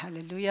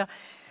هللویا.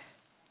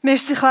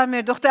 مرسی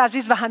خواهر دختر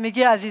عزیز و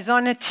همگی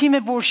عزیزان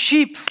تیم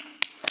ورشیپ.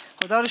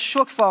 خدا رو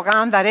شکر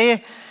واقعا برای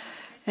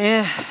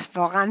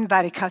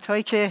برکت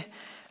هایی که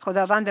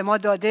خداوند به ما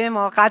داده.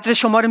 ما قدر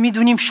شما رو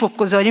میدونیم،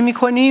 شکرگزاری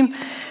میکنیم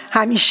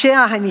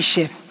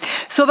همیشه.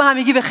 صبح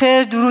همگی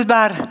بخیر. درود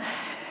بر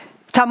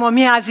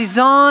تمامی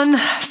عزیزان.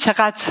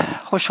 چقدر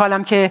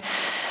خوشحالم که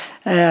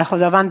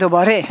خداوند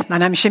دوباره،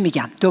 من همیشه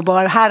میگم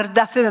دوباره، هر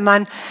دفعه به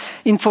من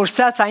این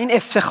فرصت و این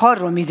افتخار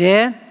رو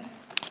میده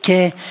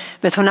که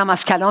بتونم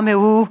از کلام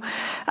او،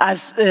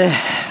 از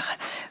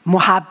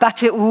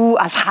محبت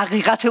او، از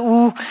حقیقت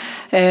او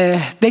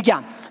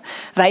بگم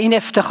و این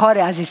افتخار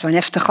عزیزان،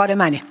 افتخار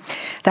منه.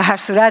 در هر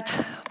صورت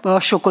با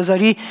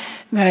شکرگزاری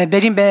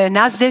بریم به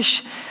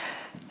نزدش.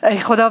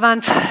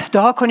 خداوند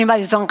دعا کنیم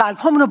عزیزان، قلب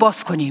هامون رو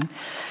باز کنیم.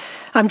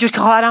 همونجور که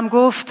خواهرم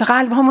گفت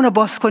قلب هامون رو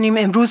باز کنیم.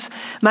 امروز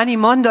من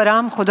ایمان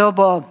دارم خدا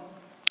با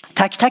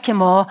تک تک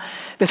ما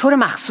به طور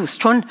مخصوص،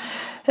 چون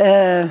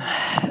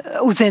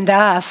او زنده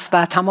است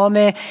و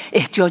تمام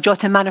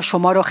احتیاجات من و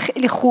شما رو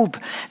خیلی خوب،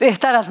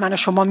 بهتر از من و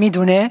شما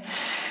میدونه،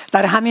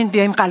 برای همین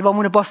بیایم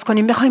قلبامون رو باز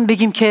کنیم. میخوایم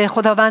بگیم که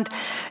خداوند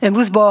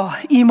امروز با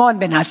ایمان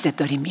به نزدت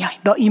داریم میاییم،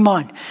 با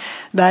ایمان،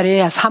 برای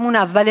از همون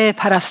اول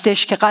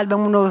پرستش که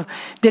قلبمون و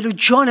دل و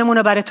جانمون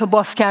رو برای تو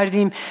باز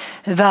کردیم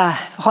و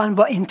خواهیم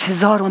با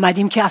انتظار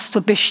اومدیم که از تو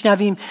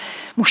بشنویم.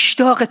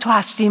 مشتاق تو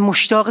هستیم،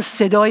 مشتاق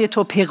صدای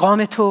تو،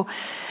 پیغام تو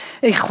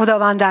ای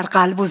خداوند در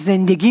قلب و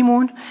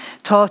زندگیمون،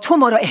 تا تو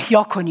ما را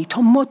احیا کنی،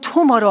 تو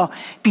ما را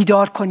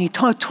بیدار کنی،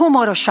 تا تو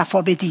ما را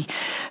شفا بدی.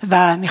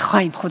 و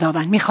میخوایم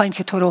خداوند، میخوایم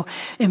که تو رو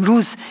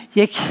امروز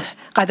یک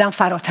قدم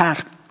فراتر،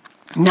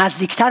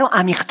 نزدیکتر و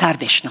عمیقتر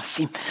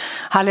بشناسیم.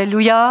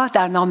 هللویا،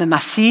 در نام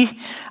مسیح،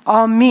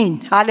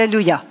 آمین.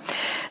 هللویا.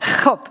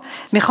 خب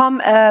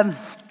میخوام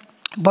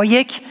با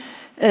یک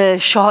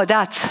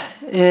شهادت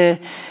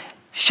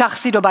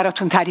شخصی رو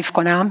براتون تعریف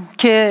کنم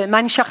که من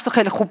این شخص رو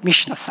خیلی خوب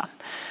میشناسم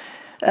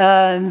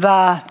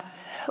و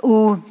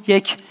او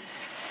یک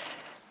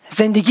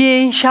زندگی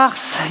این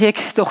شخص،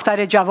 یک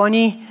دختر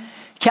جوانی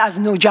که از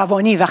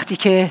نوجوانی وقتی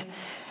که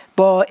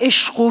با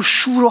عشق و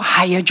شور و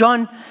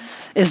هیجان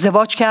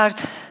ازدواج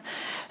کرد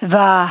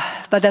و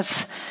بعد از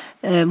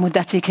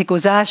مدتی که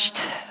گذشت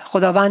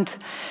خداوند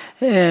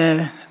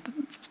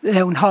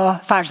اونها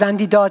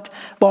فرزندی داد،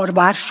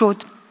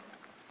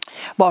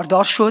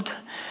 باردار شد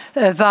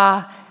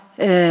و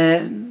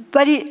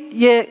ولی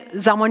یه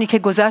زمانی که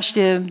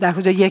گذشت، در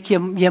حدود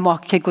یه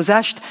ماه که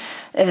گذشت،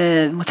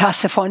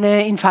 متاسفانه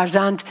این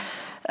فرزند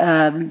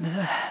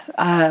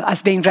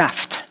از بین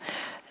رفت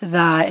و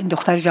این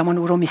دختر جوان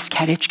او رو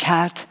میسکرج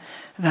کرد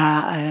و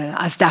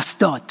از دست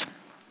داد.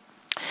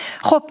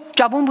 خب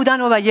جوان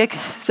بودن و یک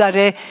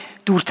ذره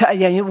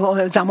یعنی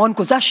زمان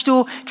گذشت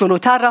و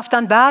جلوتر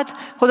رفتن. بعد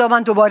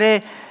خداوند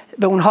دوباره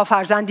به اونها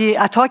فرزندی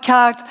عطا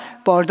کرد،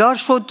 باردار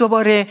شد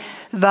دوباره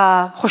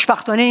و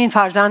خوشبختانه این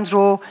فرزند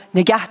رو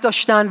نگه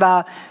داشتن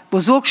و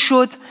بزرگ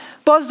شد.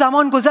 باز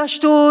زمان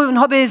گذشت و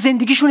اونها به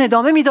زندگیشون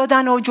ادامه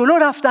میدادن و جلو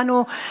رفتن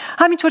و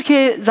همینطور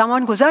که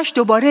زمان گذشت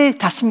دوباره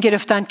تصمیم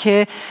گرفتن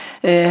که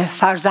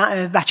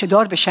بچه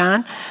دار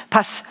بشن.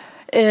 پس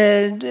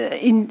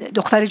این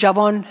دختر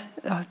جوان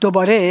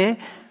دوباره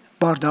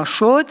باردار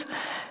شد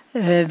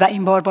و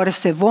این بار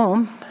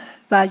سوم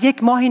و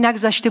یک ماهی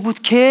نگذشته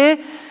بود که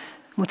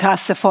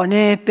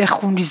متاسفانه به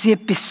خونریزی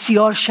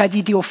بسیار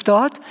شدیدی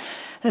افتاد،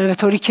 به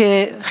طوری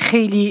که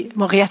خیلی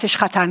موقعیتش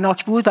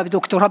خطرناک بود و به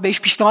دکترها بهش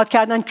پیشنهاد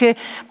کردن که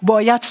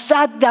باید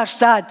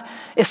 100%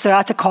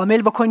 استراحت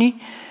کامل بکنی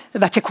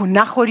و تکون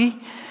نخوری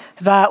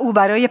و او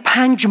برای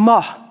 5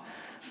 ماه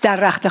در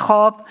رخت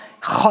خواب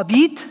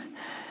خوابید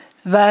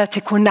و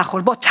تکون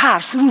نخورد. با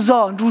ترس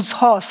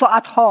روزها،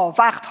 ساعتها،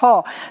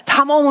 وقتها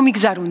تمامو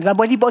میگذروند و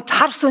با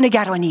ترس و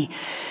نگرانی،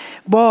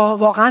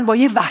 واقعا با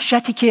یه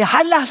وحشتی که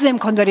هر لحظه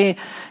امکان داره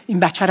این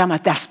بچه رو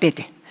از دست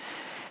بده،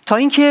 تا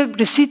اینکه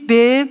رسید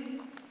به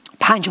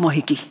 5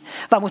 ماهگی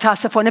و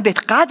متاسفانه به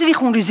قدری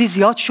خونریزی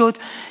زیاد شد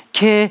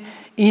که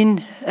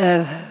این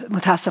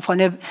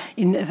متاسفانه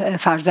این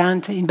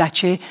فرزند، این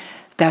بچه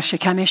در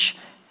شکمش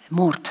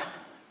مرد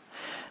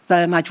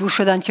و مجبور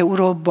شدن که او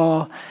رو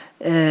با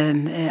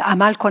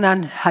عمل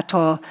کنن،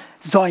 حتی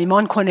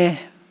زایمان کنه،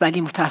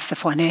 ولی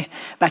متاسفانه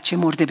بچه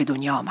مرده به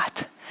دنیا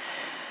آمد.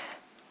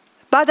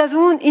 بعد از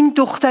اون این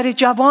دختر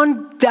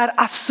جوان در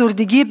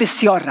افسردگی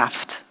بسیار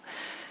رفت،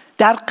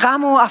 در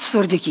غم و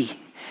افسردگی،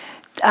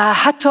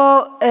 حتی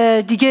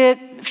دیگه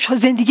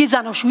زندگی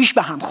زناشوییش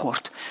به هم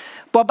خورد،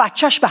 با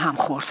بچهش به هم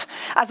خورد،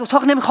 از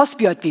اتاق نمیخواست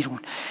بیاد بیرون،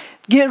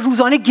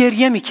 روزانه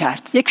گریه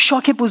میکرد. یک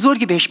شاک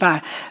بزرگی بهش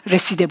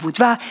رسیده بود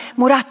و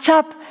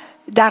مرتب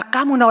در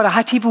غم و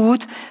ناراحتی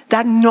بود،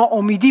 در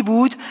ناامیدی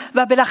بود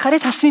و بالاخره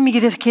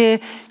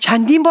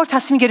چندین بار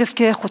تصمیم گرفت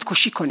که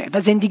خودکشی کنه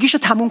و زندگیشو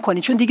تموم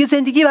کنه، چون دیگه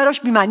زندگی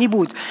براش بی‌معنی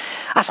بود،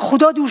 از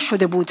خدا دور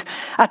شده بود،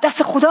 از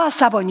دست خدا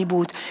عصبانی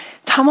بود.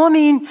 تمام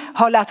این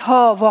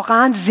حالتها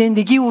واقعا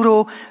زندگی او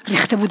رو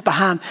ریخته بود به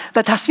هم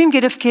و تصمیم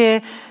گرفت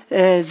که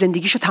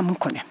زندگیشو تموم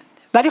کنه.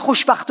 ولی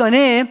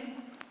خوشبختانه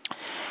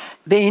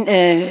به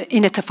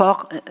این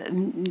اتفاق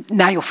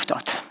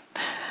نیفتاد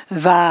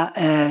و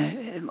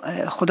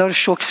خدا رو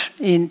شکر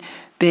این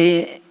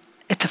به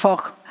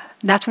اتفاق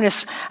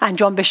نتونست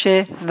انجام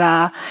بشه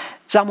و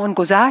زمان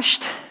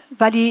گذشت،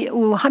 ولی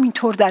او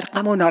همینطور در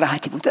غم و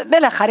ناراحتی بود.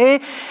 بالاخره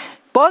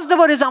باز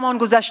دوباره زمان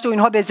گذشت و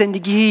اینها به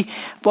زندگی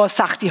با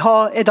سختی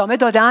ها ادامه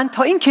دادن،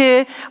 تا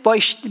اینکه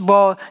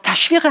با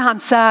تشویق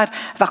همسر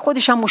و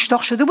خودش هم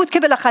مشتاق شده بود که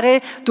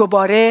بالاخره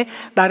دوباره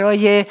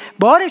برای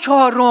بار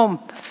 4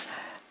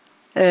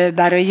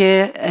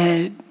 برای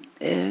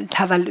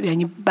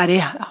یعنی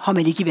برای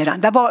حاملگی برن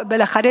و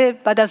بالاخره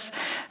بعد از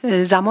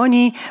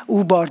زمانی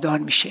او باردار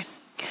میشه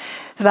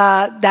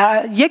و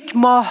در 1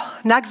 ماه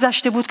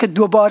نگذشته بود که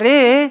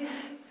دوباره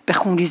به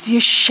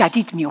خونریزی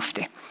شدید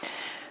میفته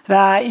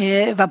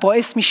و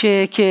باعث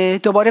میشه که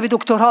دوباره به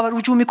دکترها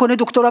رجوع میکنه.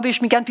 دکترها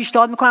بهش میگن،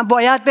 پیشنهاد میکنن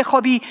باید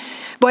بخوابی،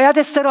 باید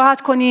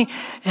استراحت کنی،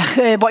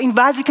 با این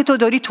وضعی که تو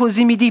داری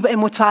توضیح میدی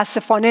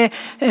متاسفانه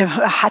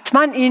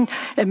حتما این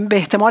به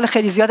احتمال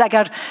خیلی زیاد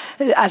اگر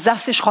از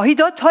دستش خواهی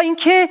داد. تا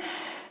اینکه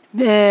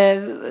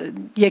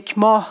 1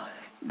 ماه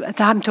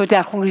همینطور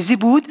در خونریزی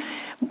بود،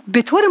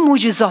 به طور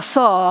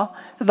معجزه‌آسا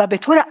و به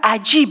طور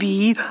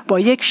عجیبی با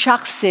یک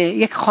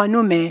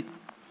خانم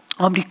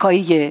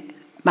آمریکایی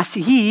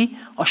مسیحی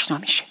آشنا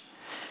میشه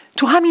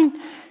تو همین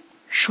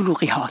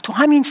شلوغی ها، تو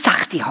همین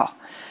سختی ها.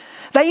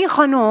 و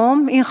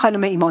این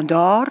خانم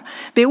ایماندار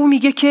به او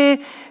میگه که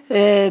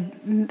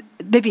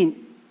ببین،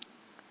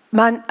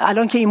 من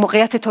الان که این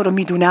موقعیت تو رو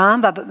میدونم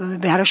و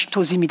براش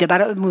توضیح میده،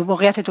 برای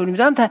موقعیت تو رو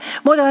میدونم،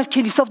 ما در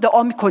کلیسا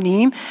دعا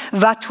میکنیم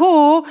و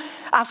تو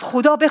از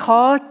خدا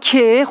بخوا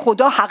که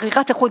خدا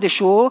حقیقت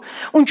خودشو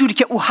اونجوری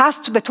که او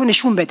هست به تو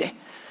نشون بده.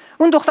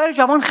 اون دختر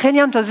جوان خیلی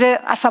هم تازه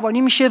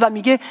عصبانی میشه و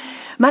میگه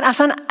من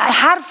اصلا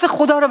حرف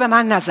خدا رو به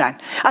من نزن،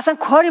 اصلا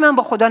کاری من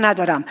با خدا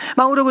ندارم،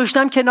 من اون رو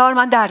گذاشتم کنار،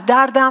 من در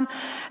دردم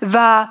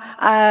و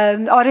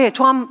آره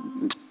تو هم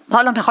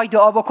حالا میخوای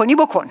دعا بکنی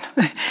بکن.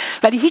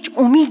 ولی هیچ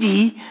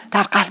امیدی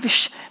در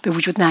قلبش به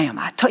وجود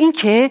نیامد تا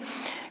اینکه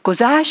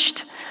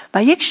گذشت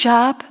و یک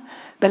شب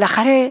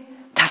بالاخره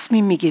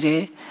تصمیم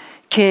میگیره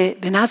که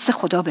به نزد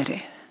خدا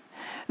بره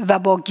و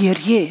با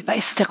گریه و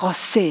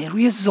استغاثه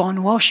روی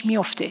زانواش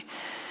میفته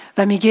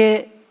و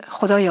میگه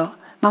خدایا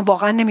من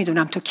واقعا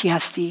نمیدونم تو کی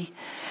هستی،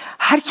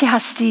 هر کی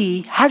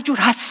هستی، هر جور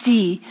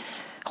هستی،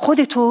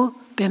 خودتو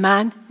به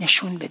من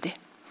نشون بده.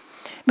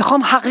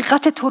 میخوام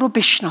حقیقت تو رو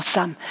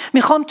بشناسم،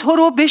 میخوام تو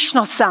رو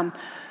بشناسم،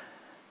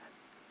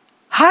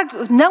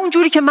 نه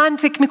اونجوری که من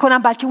فکر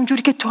میکنم بلکه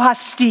اونجوری که تو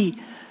هستی.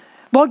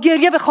 با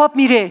گریه به خواب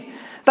میره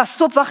و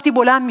صبح وقتی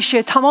بلند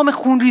میشه تمام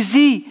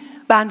خونریزی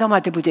بند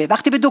آمده بوده.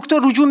 وقتی به دکتر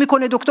رجوع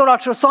میکنه، دکتر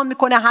آلتراساند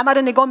میکنه، همه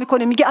رو نگاه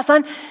میکنه، میگه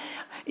اصلا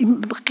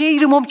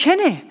غیر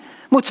ممکنه،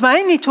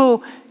 مطمئنی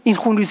تو این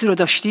خونریزی رو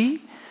داشتی؟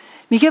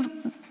 میگه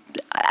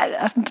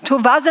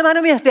تو وضع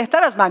منو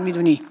بهتر از من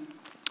میدونی.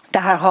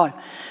 در هر حال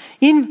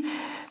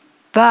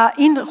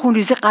این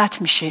خونریزی قطع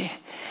میشه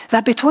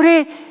و به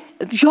طور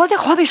یاد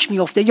خوابش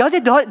میفته، یاد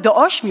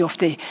دعاش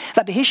میفته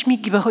و بهش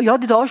یاد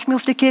دعاش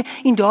میفته که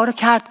این دعا رو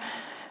کرد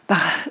و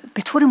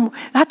به طور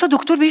حتی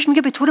دکتر بهش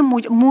میگه به طور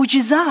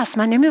معجزه است،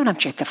 من نمیدونم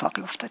چه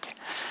اتفاقی افتاده.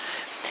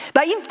 و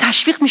این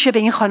تشویق میشه، به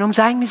این خانم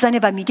زنگ میزنه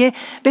و میگه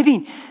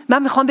ببین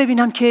من میخوام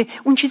ببینم که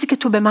اون چیزی که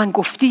تو به من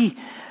گفتی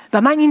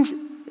و من این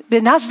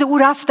به نزد او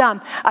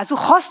رفتم، از او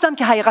خواستم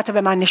که حقیقت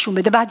به من نشون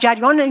بده.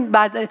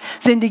 بعد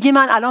زندگی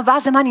من الان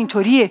وضع من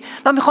اینطوریه،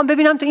 من میخوام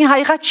ببینم تو این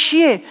حقیقت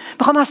چیه،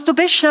 میخوام از تو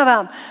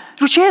بشنوم،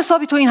 رو چه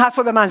حسابی تو این حرف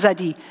رو به من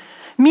زدی.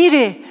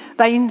 میره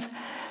و این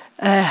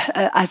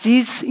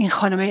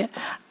خانم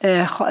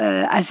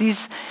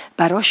عزیز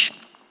براش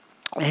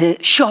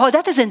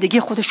شهادت زندگی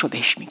خودش رو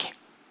بهش میگه.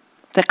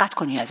 دقت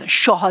کنی، از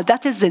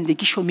شهادت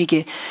زندگیشو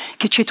میگه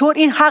که چطور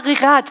این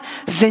حقیقت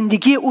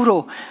زندگی او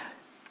رو،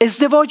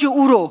 ازدواج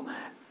او رو،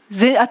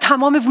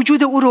 تمام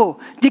وجود او رو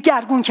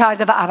دگرگون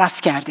کرده و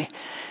عوض کرده.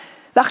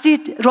 وقتی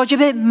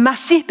راجب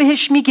مسیح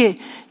بهش میگه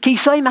که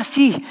عیسی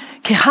مسیح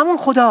که همون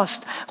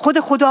خداست، خود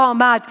خدا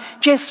آمد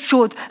جسم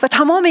شد و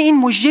تمام این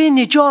مژده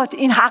نجات،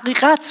 این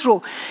حقیقت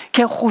رو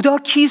که خدا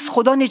کیست،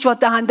 خدا نجات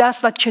دهنده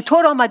است و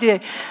چطور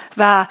آمده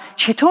و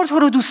چطور تو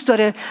رو دوست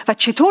داره و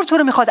چطور تو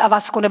رو میخواد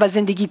عوض کنه و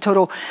زندگی تو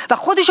رو و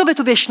خودش رو به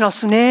تو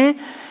بشناسونه،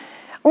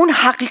 اون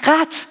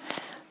حقیقت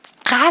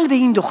قلب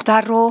این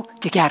دختر رو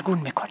دگرگون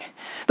میکنه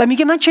و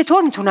میگه من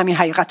چطور میتونم این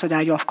حقیقت رو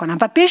دریافت کنم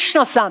و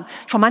بشناسم،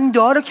 چون من این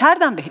دعا رو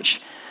کردم بهش.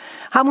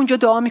 همونجا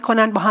دعا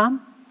میکنن با هم،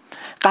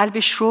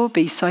 قلبش رو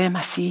به عیسی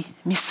مسیح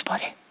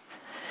میسپاره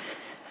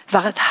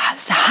و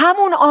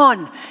همون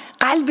آن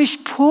قلبش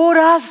پر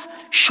از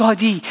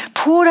شادی،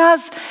 پر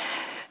از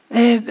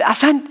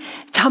اصلا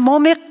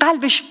تمام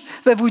قلبش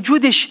و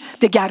وجودش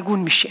دگرگون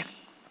میشه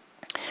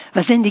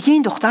و زندگی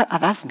این دختر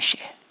عوض میشه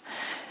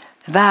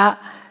و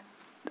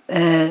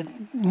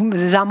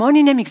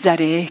زمانی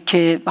نمیگذره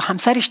که با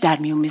همسرش در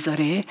میون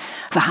میذاره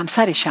و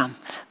همسرش هم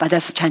بعد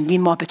از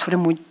چندین ماه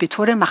به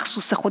طور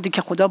مخصوص خودی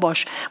که خدا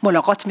باش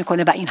ملاقات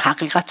میکنه و این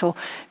حقیقت رو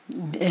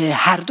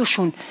هر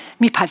دوشون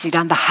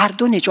میپذیرن و هر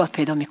دو نجات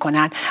پیدا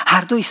میکنن،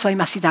 هر دو عیسی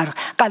مسیح در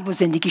قلب و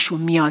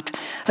زندگیشون میاد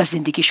و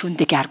زندگیشون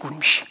دگرگون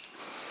میشه.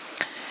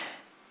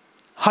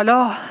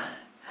 حالا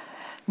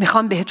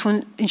میخوام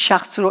بهتون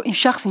این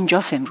شخص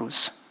اینجاست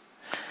امروز،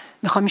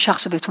 میخوام این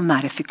شخص رو بهتون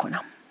معرفی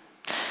کنم.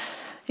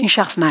 این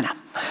شخص منم.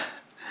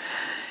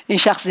 این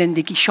شخص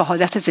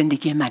شهادت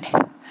زندگی منه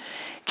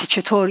که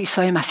چطور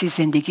عیسی مسیح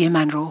زندگی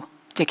من رو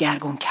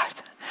دگرگون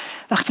کرد.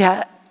 وقتی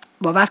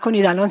باور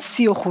کنید الان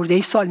 30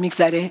 خورده سال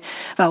میگذره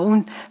و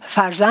اون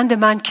فرزند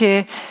من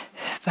که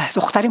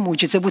دختر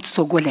معجزه بود،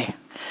 سوگله،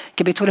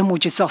 که به طور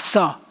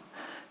معجزه‌آسا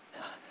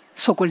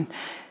سوگل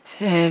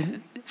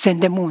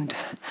زنده موند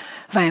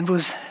و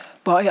امروز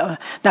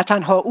نه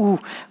تنها او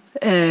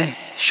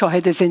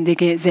شاهد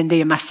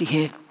زنده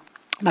مسیحه،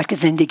 بلکه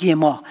زندگی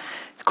ما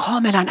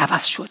کاملا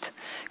عوض شد،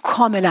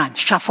 کاملا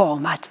شفا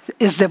آمد.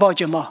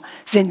 ازدواج ما،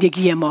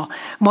 زندگی ما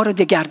رو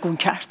دگرگون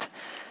کرد.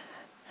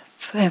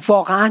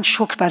 واقعا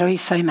شکر برای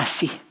عیسی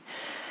مسیح.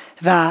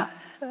 و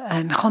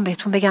میخوام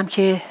بهتون بگم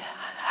که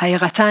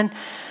حقیقتا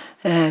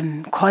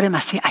کار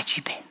مسیح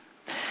عجیبه.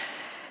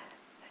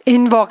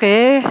 این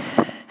واقعه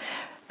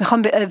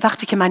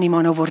وقتی که من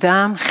ایمان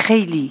آوردم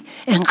خیلی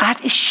انقدر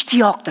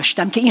اشتیاق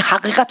داشتم که این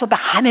حقیقت رو به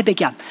همه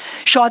بگم،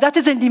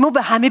 شهادت زندگیمو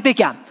به همه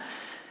بگم.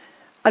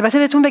 البته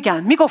بهتون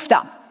بگم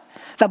میگفتم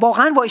و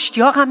واقعا با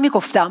اشتیاق هم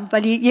میگفتم،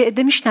 ولی یه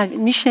عده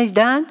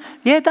میشنیدن،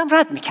 یه عده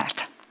رد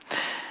میکردن.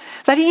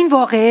 ولی این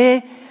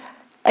واقعه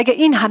اگه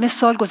این همه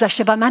سال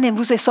گذشته و من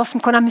امروز احساس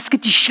میکنم مثل که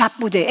دیشب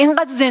بوده،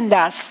 اینقدر زنده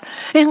است،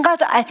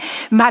 اینقدر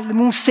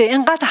ملموسه،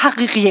 اینقدر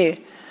حقیقیه.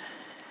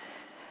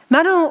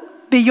 منو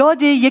به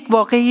یاد یک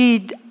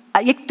واقعی،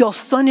 یک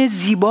داستان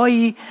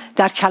زیبایی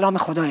در کلام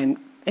خدا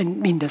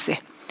میندازه.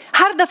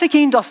 هر دفعه که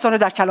این داستان رو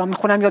در کلام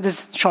میخونم یاد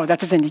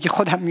شهادت زندگی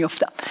خودم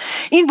میافتم.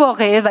 این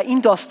واقعه و این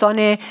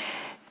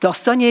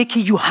داستانیه که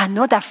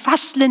یوحنا در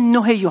فصل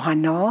 9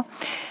 یوحنا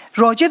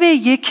راجع به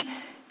یک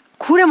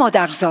کور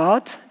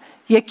مادرزاد،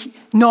 یک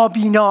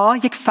نابینا،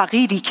 یک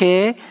فقیری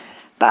که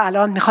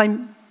الان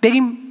میخوایم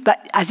بریم و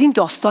از این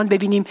داستان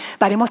ببینیم،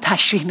 برای ما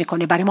تشریح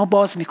میکنه، برای ما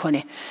باز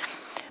میکنه.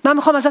 من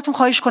میخوام ازتون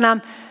خواهش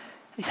کنم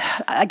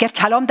اگر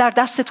کلام در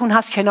دستتون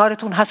هست،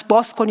 کنارتون هست،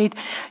 باز کنید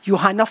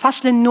یوحنا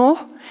فصل 9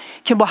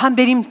 که با هم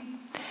بریم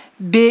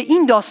به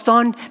این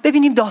داستان،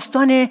 ببینیم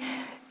داستان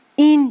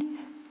این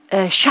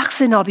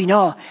شخص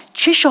نابینا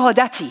چه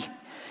شهادتی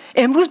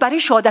امروز برای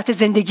شهادت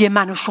زندگی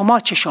من و شما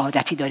چه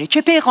شهادتی داره،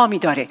 چه پیغامی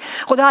داره.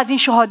 خدا از این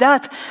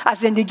شهادت، از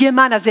زندگی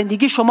من، از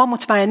زندگی شما،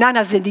 مطمئناً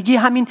از زندگی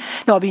همین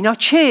نابینا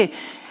چه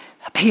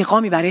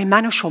پیغامی برای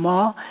من و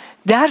شما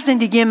در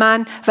زندگی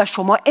من و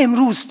شما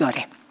امروز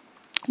داره.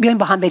 بیاین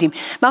با هم بریم.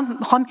 من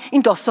میخوام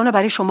این داستان رو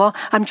برای شما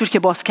همینجور که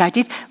باز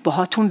کردید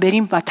باهاتون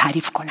بریم و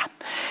تعریف کنم.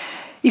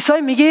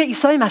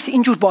 عیسی مسیح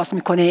اینجور باز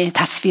میکنه،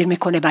 تصویر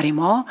میکنه برای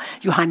ما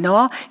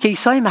یوحنا که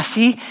عیسی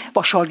مسیح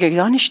با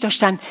شاگردانش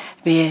داشتن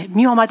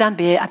می اومدن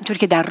به همینطور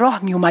که در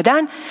راه می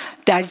اومدن،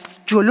 در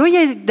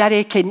جلوی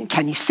در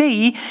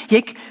کنیسه‌ای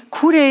یک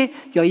کور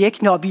یا یک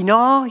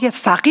نابینا، یک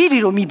فقیری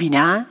رو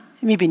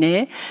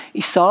میبینه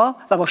عیسی و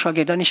با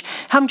شاگردانش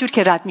همونجور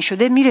که رد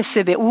میشده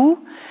میرسه به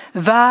او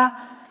و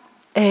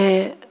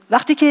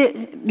وقتی که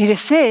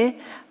میرسه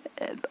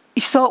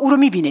عیسی او رو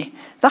میبینه.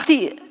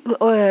 وقتی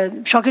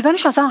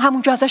شاگردانش اصلا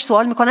همونجا ازش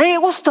سوال میکنن ای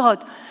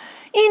استاد،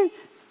 این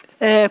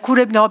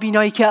کور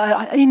نابینایی که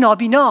این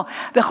نابینا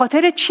به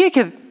خاطر چیه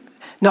که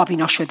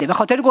نابینا شده؟ به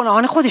خاطر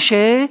گناهان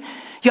خودشه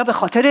یا به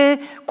خاطر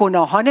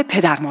گناهان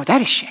پدر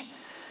مادرشه؟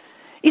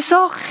 عیسی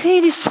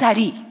خیلی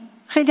سریع،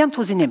 خیلی هم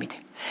توضیح نمیده،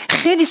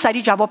 خیلی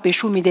سریع جواب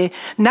بهشون میده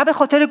نه به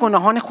خاطر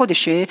گناهان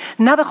خودشه،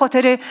 نه به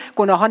خاطر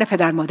گناهان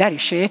پدر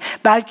مادرشه،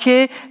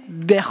 بلکه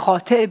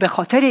به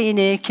خاطر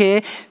اینه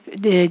که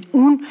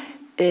اون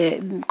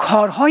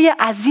کارهای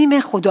عظیم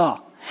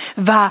خدا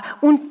و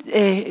اون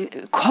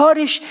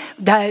کارش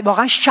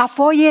واقعا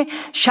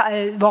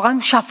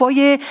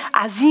شفای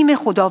عظیم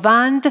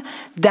خداوند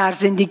در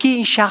زندگی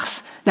این شخص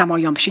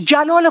نمایان بشه،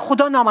 جلال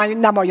خدا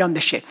نمایان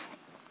بشه،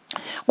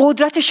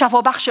 قدرت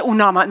شفابخش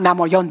اون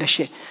نمایان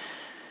بشه.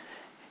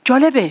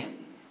 جالبه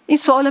این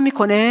سوالو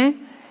میکنه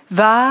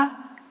و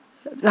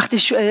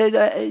وقتی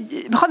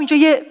میخوام اینجا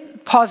یه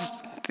پاز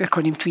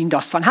بکنیم تو این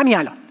داستان. همین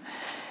الان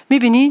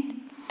میبینید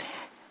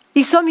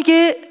عیسی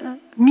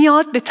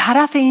میاد به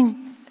طرف این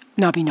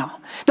نابینا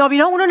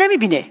اونو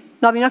نمیبینه،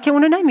 نابینا که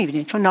اونو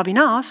نمیبینه چون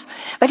نابیناست،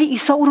 ولی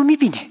عیسی اونو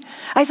میبینه.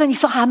 عزیزان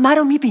عیسی همه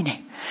رو میبینه.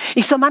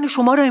 عیسی من و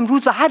شما رو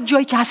امروز و هر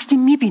جایی که هستیم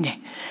میبینه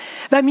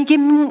و میگه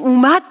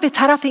اومد به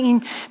طرف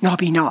این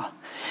نابینا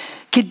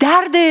که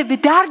به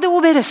درد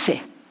او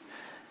برسه،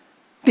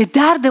 به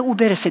درد او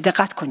برسه.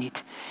 دقت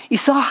کنید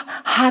عیسی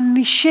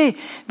همیشه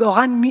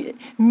واقعا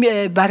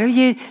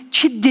برای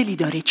چه دلی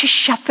داره، چه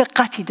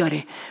شفقتی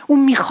داره. اون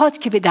میخواد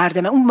که به درد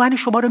من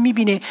شما رو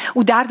میبینه،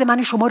 اون درد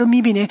من شما رو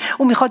میبینه،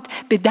 اون میخواد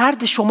به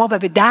درد شما و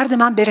به درد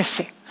من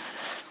برسه.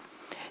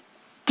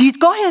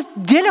 دیدگاه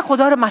دل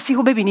خدا رو مسیح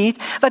رو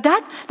ببینید و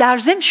در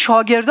ضمن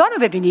شاگردان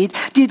رو ببینید.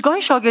 دیدگاه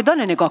شاگردان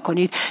رو نگاه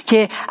کنید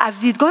که از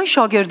دیدگاه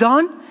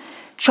شاگردان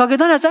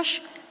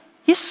ازش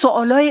یه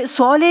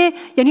سوال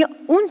یعنی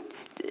اون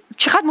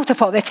چقدر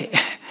متفاوته.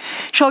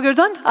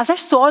 شاگردان ازش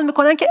سوال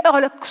میکنن که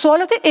حالا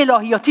سوالات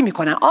الهیاتی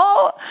میکنن.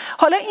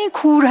 حالا این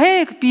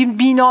کوره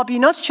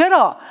بینابیناست،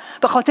 چرا؟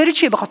 به خاطر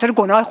چیه؟ به خاطر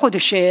گناه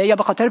خودشه یا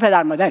به خاطر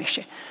پدر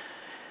مادرشه؟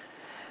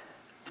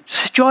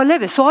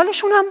 جالبه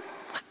سوالشون هم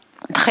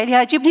خیلی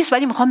عجیب نیست،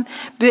 ولی میخوام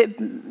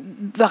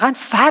واقعا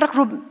فرق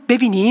رو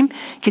ببینیم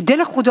که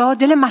دل خدا،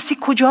 دل مسیح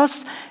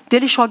کجاست،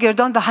 دل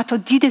شاگردان و حتی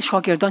دید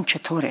شاگردان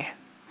چطوره.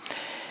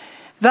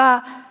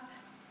 و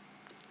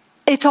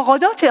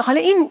اعتقادات، حالا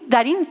این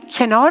در این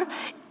کنار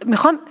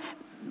میخوام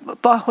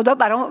با خدا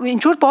برام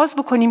اینجور باز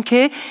بکنیم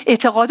که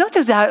اعتقادات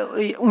در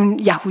اون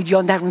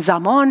یهودیان در اون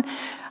زمان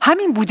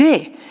همین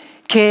بوده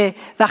که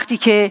وقتی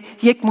که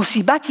یک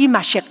مصیبتی،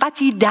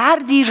 مشقتی،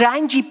 دردی،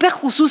 رنجی، به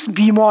خصوص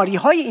بیماری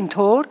های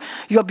اینطور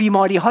یا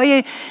بیماری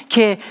های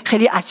که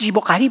خیلی عجیب و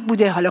غریب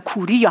بوده، حالا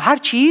کوری یا هر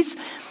چیز،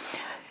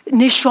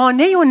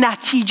 نشانه و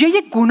نتیجه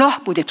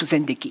گناه بوده تو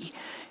زندگی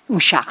اون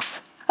شخص.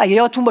 اگه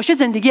یادتون باشه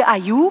زندگی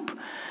ایوب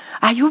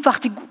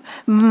وقتی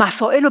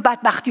مسائل و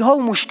بدبختی ها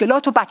و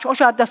مشکلات و بچه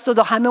هاشو از دست داد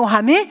و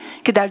همه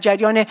که در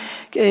جریان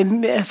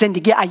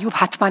زندگی ایوب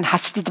حتما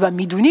هستید و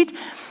میدونید،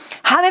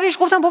 همه بهش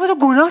گفتن بابا تو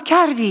گناه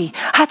کردی،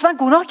 حتما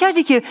گناه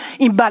کردی که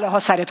این بلاها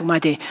سرت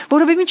اومده،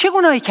 برو ببین چه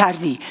گناهی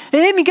کردی.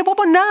 میگه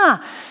بابا نه،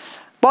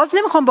 باز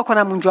نمیخوام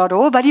بکنم اونجا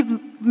رو، ولی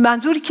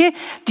منظوری که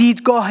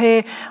دیدگاه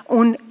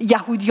اون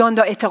یهودیان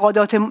و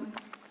اعتقادات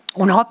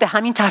اونها به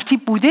همین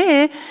ترتیب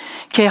بوده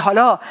که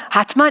حالا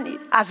حتما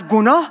از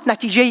گناه،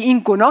 نتیجه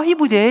این گناهی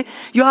بوده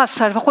یا از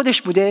طرف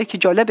خودش بوده، که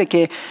جالبه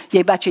که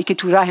یه بچه‌ای که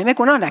تو رحمه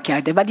گناه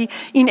نکرده ولی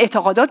این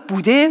اعتقادات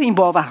بوده، این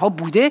باورها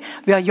بوده،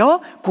 و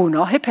یا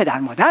گناه پدر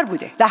مادر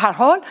بوده. در هر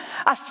حال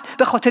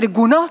به خاطر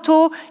گناه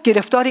تو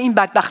گرفتار این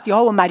بدبختی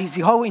ها و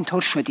مریضی ها و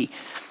اینطور شدی.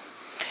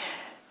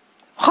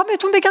 خواهم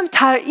بهتون بگم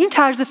این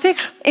طرز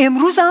فکر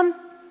امروز هم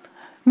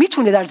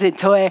میتونه در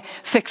ذهن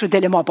فکر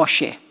دل ما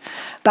باشه.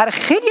 برای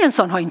خیلی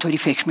انسان ها اینطوری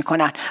فکر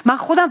میکنن. من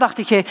خودم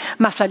وقتی که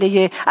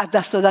مسئله از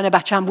دست دادن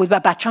بچم بود و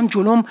بچم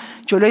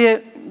جلوی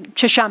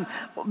چشم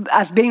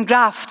از بین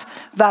رفت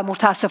و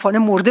متاسفانه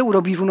مرده او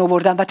رو بیرون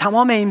آوردن و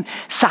تمام این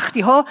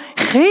سختی ها،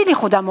 خیلی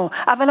خودمو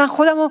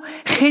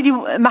خیلی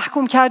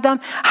محکوم کردم.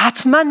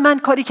 حتما من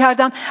کاری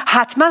کردم،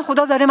 حتما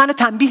خدا داره منو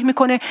تنبیه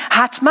میکنه،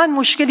 حتما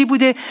مشکلی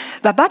بوده،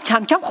 و بعد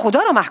کم کم خدا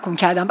رو محکوم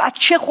کردم. بعد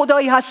چه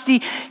خدایی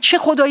هستی، چه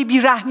خدایی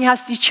بی‌رحمی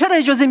هستی، چرا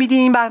اجازه میدی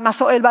این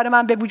مسائل برای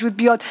من به وجود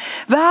بیاد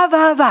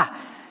و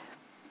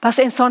پس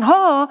انسان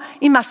ها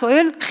این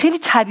مسائل خیلی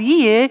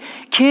طبیعیه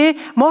که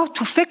ما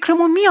تو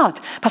فکرمون میاد.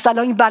 پس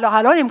الان این بلا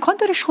حلال امکان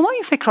داره شما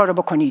این فکرها رو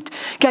بکنید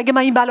که اگه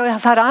من این بلای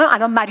سرم،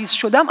 الان مریض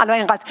شدم، الان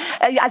اینقدر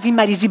از این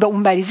مریضی به اون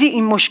مریضی،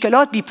 این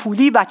مشکلات، بی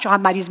پولی، بچه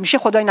هم مریض میشه،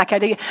 خدای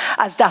نکرده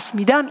از دست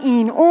میدم،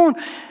 این اون،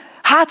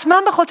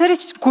 حتما به خاطر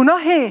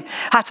گناهه،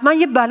 حتما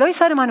یه بلای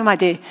سر من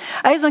اومده.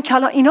 عزیزان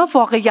کلام اینا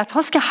واقعیت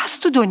هاست که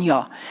هست تو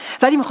دنیا،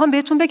 ولی میخوام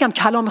بهتون بگم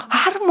کلام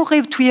هر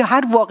موقع توی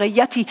هر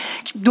واقعیتی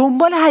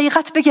دنبال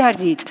حقیقت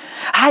بگردید.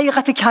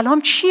 حقیقت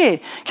کلام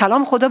چیه؟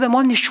 کلام خدا به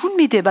ما نشون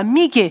میده و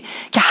میگه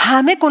که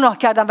همه گناه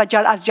کردن و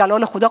از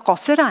جلال خدا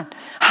قاصرن،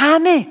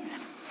 همه.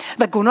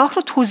 و گناه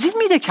رو توضیح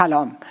میده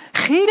کلام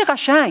خیلی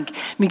قشنگ،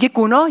 میگه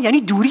گناه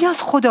یعنی دوری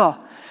از خدا.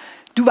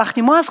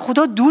 وقتی ما از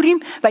خدا دوریم،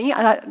 و این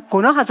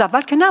گناه از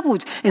اول که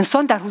نبود،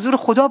 انسان در حضور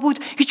خدا بود،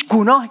 هیچ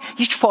گناه،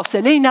 هیچ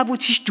فاصله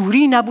نبود، هیچ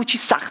دوری نبود،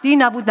 هیچ سختی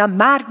نبود، نه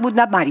مرگ بود،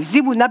 نه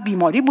مریضی بود، نه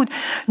بیماری بود،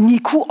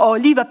 نیکو،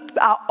 عالی و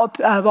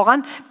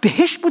واقعا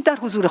بهشت بود در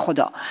حضور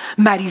خدا.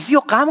 مریضی و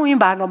غم و این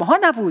برنامه ها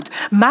نبود،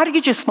 مرگ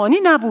جسمانی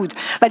نبود،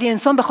 ولی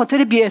انسان به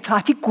خاطر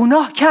بی‌اطاعتی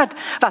گناه کرد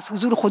و از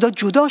حضور خدا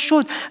جدا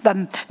شد، و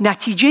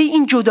نتیجه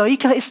این جدایی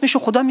که اسمشو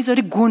خدا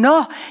میذاره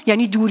گناه،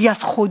 یعنی دوری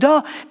از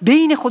خدا،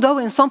 بین خدا و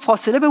انسان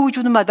فاصله به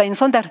وجود اومد و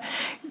انسان در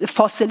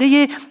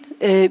فاصله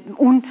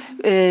اون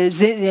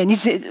یعنی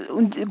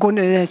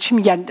چی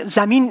میگن،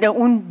 زمین،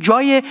 اون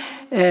جای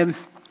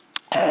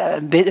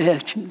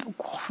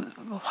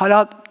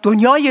حالا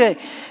دنیای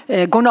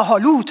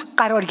گناه‌آلود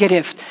قرار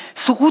گرفت،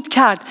 سقوط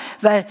کرد،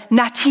 و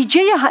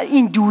نتیجه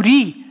این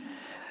دوری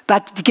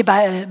بعد دیگه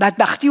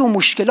بدبختی و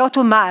مشکلات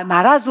و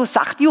مرض و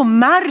سختی و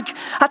مرگ،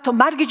 حتی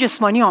مرگ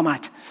جسمانی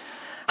آمد.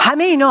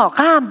 همه اینا،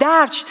 غم،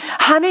 درد،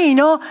 همه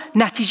اینا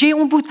نتیجه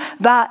اون بود.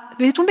 و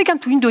بهتون بگم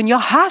تو این دنیا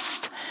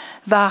هست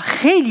و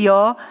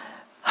خیلیا،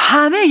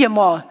 همه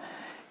ما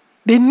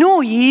به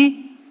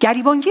نوعی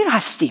گریبانگیر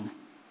هستیم.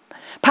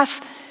 پس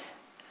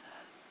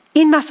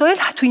این مسائل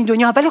تو این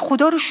دنیا، ولی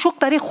خدا رو شکر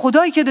برای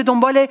خدایی که به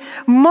دنبال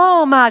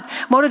ما آمد،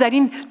 ما رو در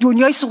این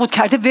دنیای سقوط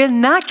کرده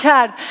ول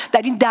نکرد،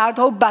 در این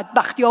دردها و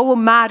بدبختی‌ها و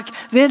مرگ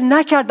ول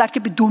نکرد، بلکه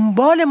به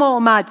دنبال ما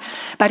آمد،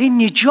 برای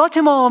نجات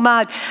ما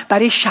آمد،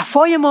 برای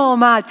شفای ما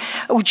آمد.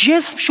 او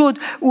جسم شد،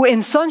 او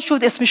انسان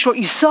شد، اسمش رو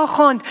عیسی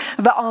خواند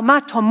و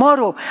آمد تا ما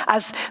رو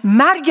از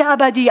مرگ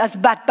ابدی،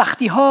 از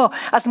بدبختی‌ها،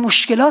 از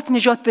مشکلات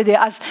نجات بده،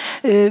 از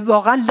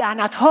واقعا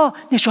لعنت‌ها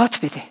نجات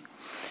بده.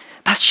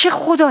 پس چه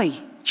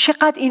خدایی،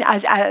 چقدر این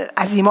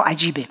عظیم و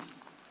عجیبه.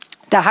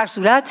 در هر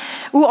صورت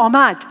او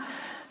آمد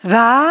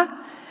و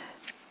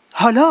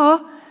حالا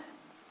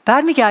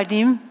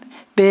برمیگردیم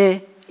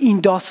به این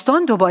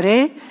داستان.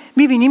 دوباره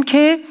میبینیم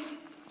که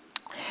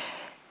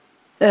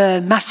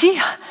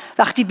مسیح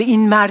وقتی به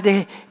این مرد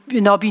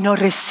نابینا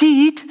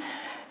رسید،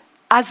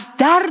 از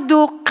درد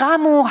و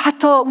غم و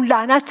حتی اون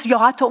لعنت یا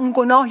حتی اون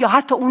گناه یا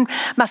حتی اون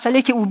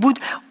مسئله که او بود،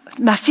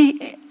 مسیح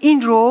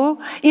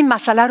این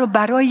مسئله رو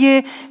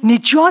برای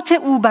نجات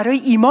او،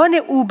 برای ایمان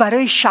او،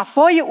 برای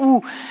شفای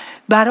او،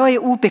 برای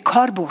او به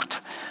کار برد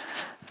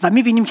و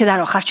میبینیم که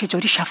در آخر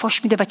چطوری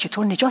شفاش میده و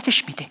چطور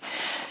نجاتش میده.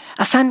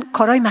 اصلا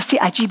کارهای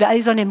مسیح عجیبه.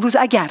 عزیزان امروز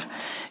اگر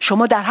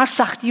شما در هر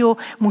سختی و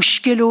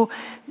مشکل و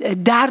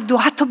درد و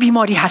حتی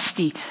بیماری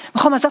هستی،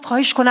 میخوام ازت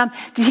خواهش کنم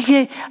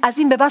دیگه از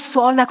این به بعد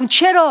سوال نکن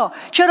چرا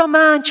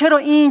من،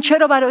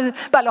 چرا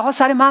بلاها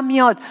سر من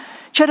میاد،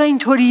 چرا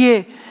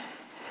اینطوریه.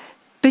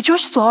 به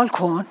جاش سوال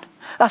کن،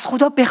 از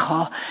خدا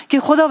بخواه که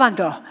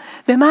خداوندا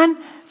به من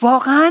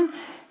واقعا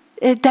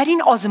در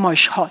این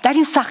آزمایش ها، در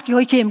این سختی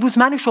هایی که امروز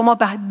من و شما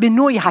به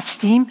نوعی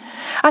هستیم،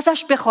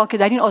 ازش بخواه که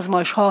در این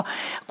آزمایش ها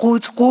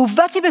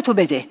قوتی به تو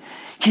بده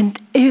که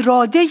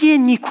اراده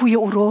نیکوی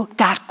او رو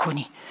درک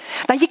کنی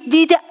و یک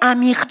دید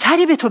عمیق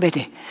تری به تو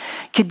بده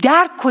که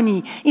درک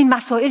کنی این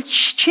مسائل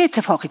چه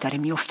اتفاقی داره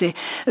میفته.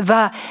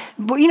 و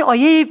با این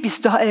آیه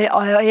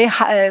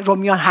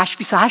رومیان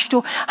 8:28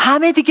 رو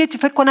همه دیگه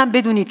فکر کنم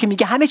بدونید که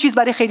میگه همه چیز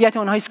برای خیریت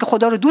اونهایی است که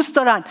خدا رو دوست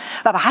دارن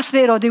و به حسب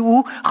اراده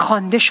او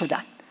خوانده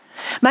شدن.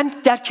 من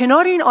در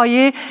کنار این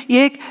آیه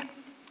یک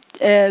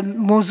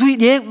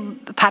یه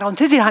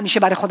پرانتزی رو همیشه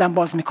برای خودم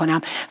باز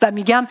میکنم و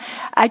میگم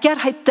اگر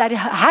در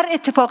هر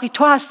اتفاقی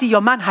تو هستی یا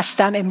من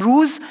هستم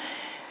امروز،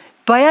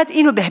 باید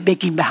اینو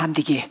بگیم به هم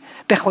دیگه،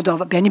 به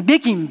خدا، یعنی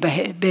بگیم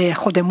به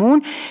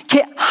خودمون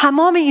که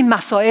تمام این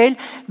مسائل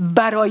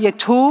برای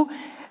تو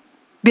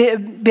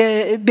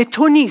به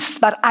تو نیست،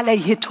 بر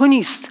علیه تو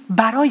نیست،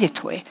 برای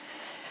توه.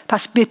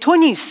 پس به تو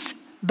نیست،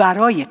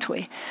 برای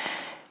توه،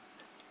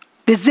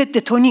 به ضد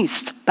تو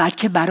نیست،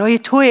 بلکه برای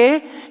توه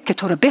که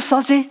تو رو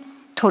بسازه،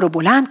 تو رو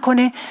بلند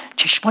کنه،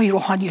 چشمای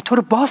روحانی تو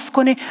رو باز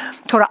کنه،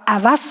 تو رو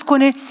عوض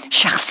کنه،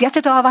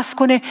 شخصیتت رو عوض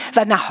کنه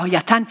و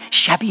نهایتاً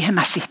شبیه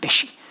مسیح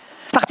بشی.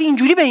 وقتی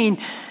اینجوری به این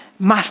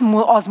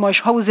آزمایش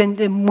ها و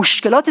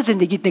مشکلات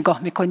زندگیت نگاه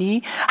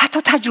میکنی،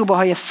 حتی تجربه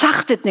های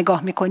سختت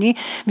نگاه میکنی،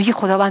 میگی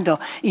خداوندا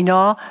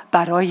اینا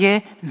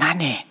برای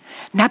منه،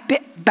 نه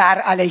بر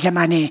علیه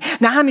منه،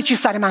 نه همه چیز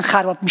سر من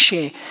خراب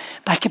میشه،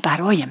 بلکه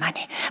برای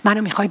منه.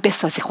 منو میخوای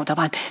بسازی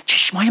خداوند،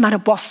 چشمای منو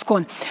باز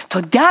کن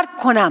تا درک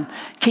کنم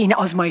که این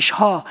آزمایش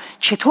ها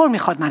چطور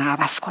میخواد منو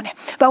عوض کنه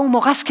و اون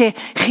موقع است که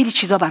خیلی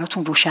چیزا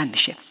براتون روشن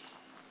میشه.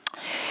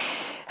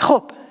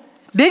 خب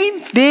بریم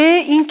به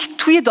این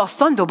توی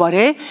داستان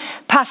دوباره.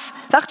 پس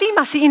وقتی این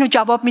مسیح اینو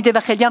جواب میده و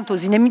خیلی هم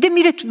توضیح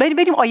نمیده،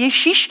 بریم آیه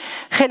 6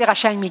 خیلی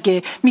قشنگ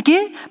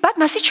میگه بعد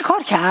مسیح چی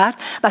کار کرد؟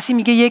 مسیح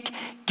میگه یک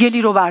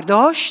گلی رو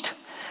برداشت،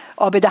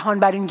 آب دهان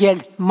بر این گل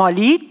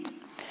مالید،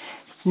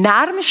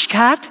 نرمش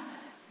کرد،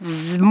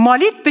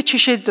 مالید به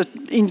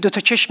این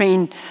دوتا چشم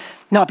این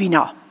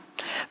نابینا.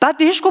 بعد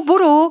بهش گفت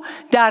برو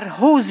در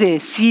حوض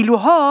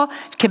سیلوها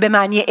که به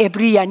معنی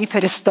عبری یعنی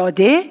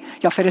فرستاده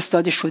یا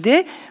فرستاده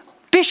شده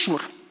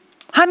بشور.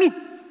 همین،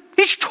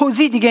 هیچ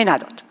توضیح دیگه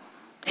نداد.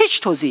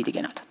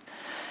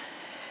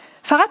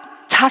 فقط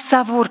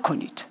تصور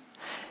کنید.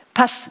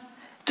 پس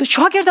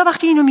شاگردا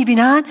وقتی اینو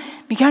میبینن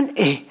میگن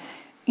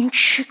این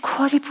چه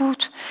کاری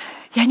بود؟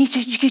 یعنی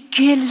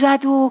گل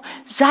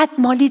زد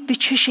مالید به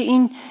چش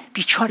این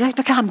بیچاره.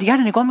 که همدیگر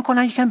رو نگاه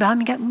میکنن، یکم به هم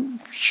میگن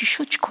چی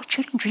شد،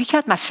 چرا اینجوری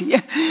کرد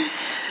مسیح؟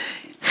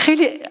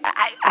 خیلی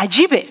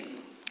عجیبه،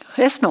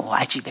 اسم او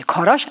عجیبه،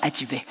 کاراش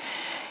عجیبه.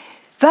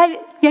 ولی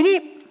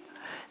یعنی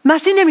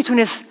مسیح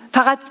نمیتونست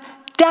فقط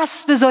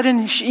دست بذاره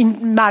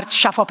این مرد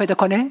شفا پیدا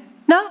کنه؟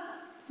 نه،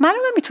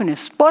 معلومه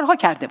میتونست، بارها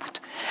کرده بود.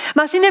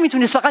 مسیح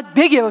نمیتونست فقط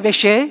بگه و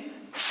بشه،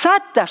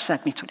 100%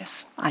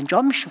 میتونست،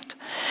 انجام میشد.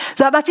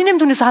 مسیح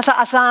نمیتونست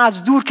اصلا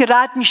از دور که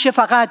رد میشه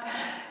فقط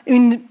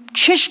این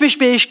چشمش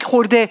بهش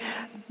خورده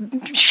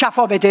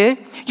شفا بده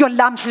یا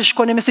لمسش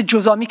کنه، مثل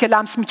جزامی که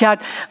لمس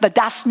میکرد و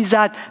دست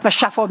میزد و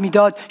شفا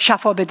میداد،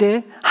 شفا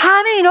بده.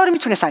 همه اینا رو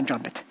میتونست انجام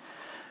بده،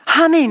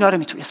 همه اینا رو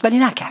میتونست، ولی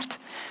نکرد.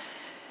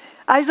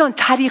 عزیزان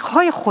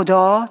تاریخ‌های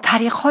خدا،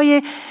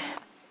 تاریخ‌های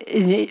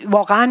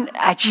واقعاً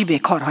عجیبه،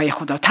 کارهای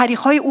خدا،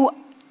 تاریخ‌های او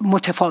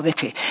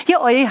متفاوته. یه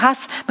آیه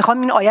هست،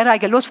 میخوام این آیه رو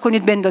اگه لطف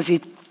کنید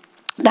بندازید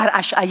در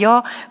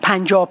اشعیا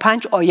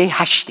 55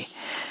 آیه 8.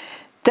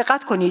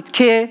 دقت کنید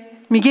که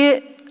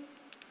میگه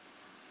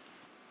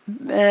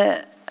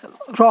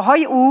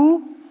راههای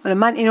او،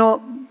 من اینو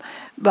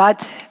باید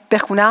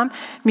بخونم،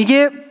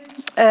 میگه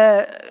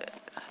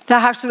در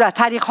هر صورت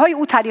تاریخ‌های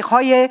او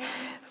تاریخ‌های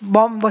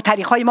با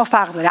تاریخ‌های ما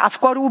فرق داره.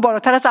 افکار او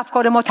بالاتر از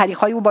افکار ما،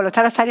 تاریخ‌های او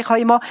بالاتر از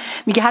تاریخ‌های ما.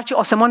 میگه هرچی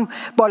آسمان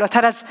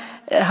بالاتر از،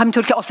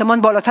 همینطور که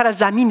آسمان بالاتر از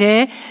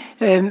زمینه،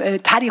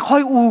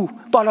 تاریخ‌های او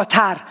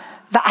بالاتر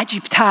و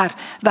عجیب‌تر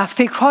و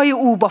فکرهای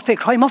او با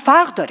فکرهای ما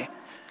فرق داره.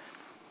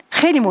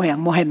 خیلی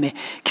مهمه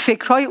که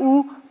فکرهای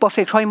او با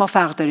فکرهای ما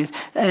فرق داره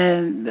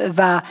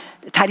و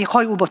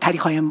تاریخ‌های او با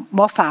تاریخ‌های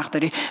ما فرق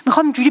داره.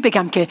 میخوام اینجوری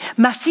بگم که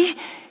مسیح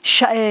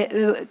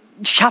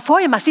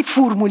شفای مسیح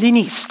فرمولی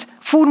نیست.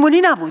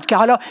 فرمولی نبود که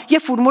حالا یه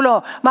فرمول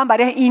من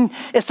برای این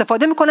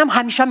استفاده میکنم،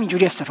 همیشه هم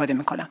اینجوری استفاده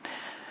میکنم.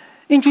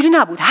 اینجوری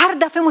نبود، هر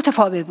دفعه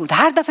متفاوت بود،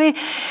 هر دفعه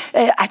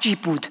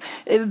عجیب بود.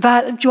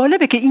 و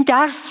جالبه که این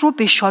درس رو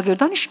به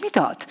شاگردانش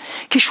میداد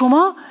که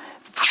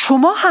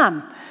شما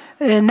هم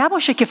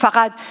نباشه که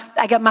فقط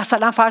اگر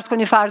مثلا فرض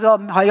کنید فردا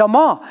یا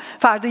ما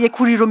فردا یه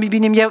کوری رو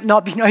میبینیم، یه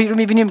نابینایی رو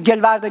میبینیم، گل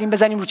برداریم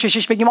بزنیم رو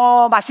چشش بگیم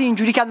مسیح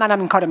اینجوری کرد منم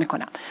این کارو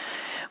میکنم.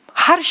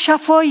 هر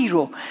شفایی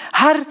رو،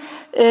 هر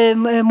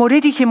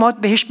موردی که ما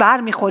بهش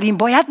بر میخوریم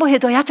باید با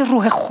هدایت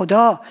روح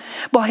خدا،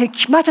 با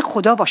حکمت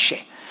خدا باشه.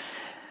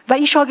 و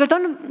این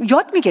شاگردان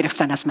یاد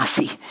میگرفتن از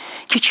مسیح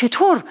که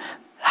چطور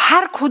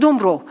هر کدوم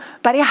رو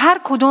برای هر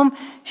کدوم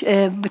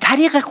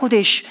طریق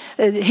خودش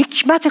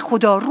حکمت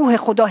خدا، روح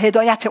خدا،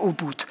 هدایت او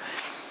بود.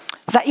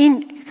 و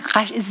این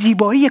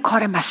زیبایی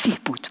کار مسیح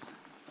بود.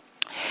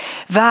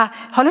 و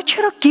حالا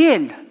چرا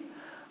گل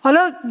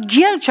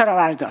چرا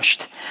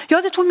برداشت؟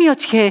 یادتون میاد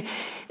که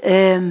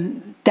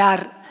در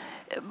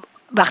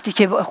وقتی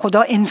که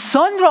خدا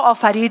انسان رو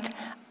آفرید،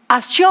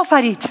 از چی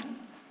آفرید؟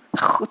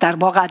 در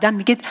باغ عدن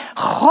میگه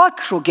خاک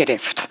رو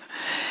گرفت.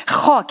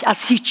 خاک از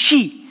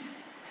هیچی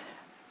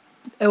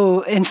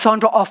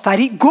انسان رو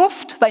آفرید،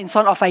 گفت و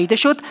انسان آفریده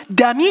شد،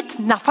 دمید،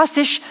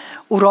 نفسش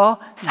او را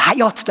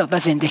حیات داد و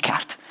زنده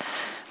کرد.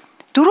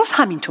 درست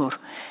همینطور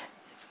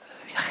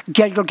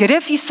گل رو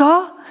گرفت عیسی،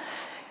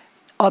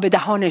 آب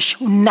دهانش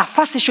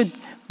نفسش رو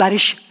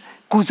برش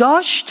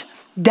گذاشت،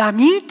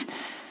 دمید،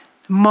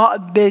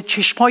 به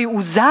چشمای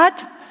او زد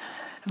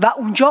و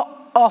اونجا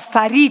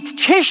آفرید،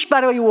 چشم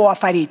برای او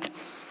آفرید.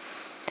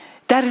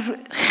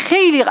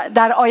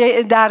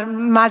 در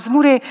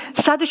مزمور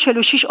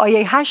 146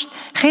 آیه 8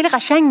 خیلی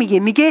قشنگ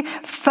میگه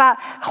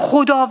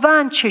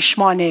خداوند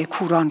چشمان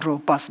کوران رو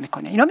باز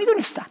میکنه. اینا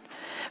میدونستن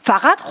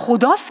فقط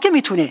خداست که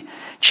میتونه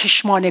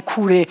چشمان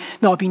کور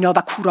نابینا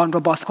و کوران رو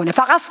باز کنه.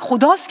 فقط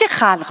خداست که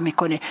خلق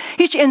میکنه.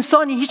 هیچ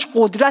انسانی، هیچ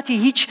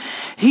قدرتی،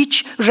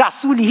 هیچ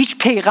رسولی، هیچ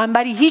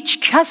پیغمبری، هیچ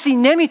کسی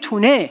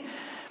نمیتونه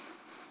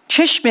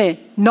چشم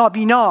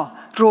نابینا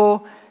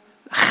رو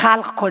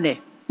خلق کنه.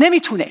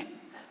 نمیتونه،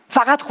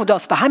 فقط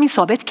خداست. و همین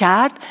ثابت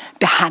کرد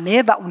به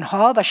همه و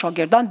اونها و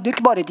شاگردان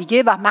یک بار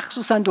دیگه و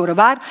مخصوصا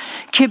دورور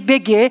که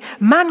بگه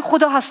من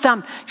خدا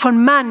هستم چون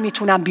من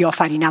میتونم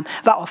بیافرینم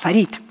و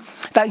آفرید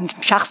و این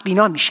شخص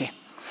بینا میشه.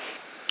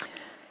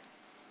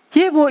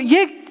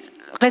 یه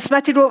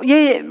قسمتی رو،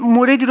 یه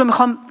موردی رو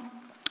میخوام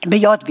به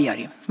یاد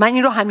بیاریم. من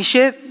این رو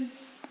همیشه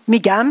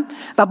میگم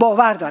و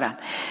باور دارم.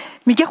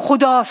 میگه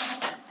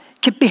خداست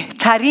که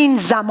بهترین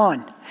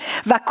زمان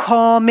و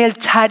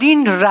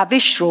کاملترین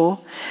روش رو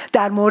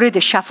در مورد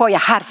شفای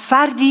هر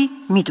فردی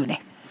میدونه.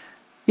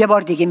 یه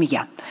بار دیگه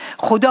میگم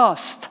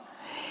خداست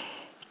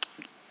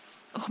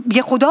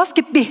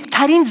که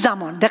بهترین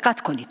زمان،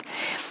 دقت کنید،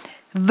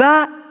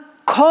 و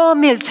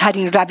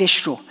کاملترین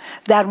روش رو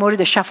در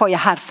مورد شفای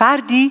هر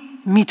فردی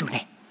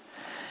میدونه.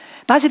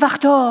 بعضی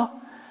وقتا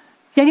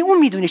یعنی اون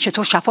میدونه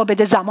چطور شفا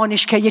بده،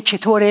 زمانش که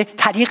چطوره،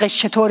 طریقش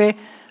چطوره،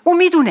 اون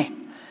میدونه،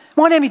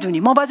 ما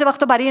نمیدونیم. ما بعضی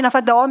وقتا برای یه نفر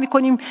دعا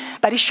میکنیم،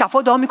 برای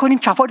شفا دعا میکنیم،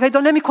 شفا پیدا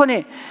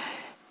نمیکنه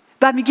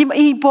و میگیم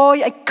ای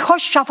بای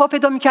کاش شفا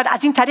پیدا میکرد،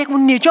 از این طریق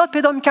اون نجات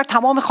پیدا میکرد،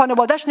 تمام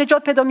خانواده‌اش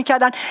نجات پیدا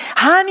میکردن.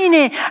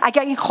 همینه،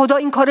 اگر این خدا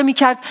این کارو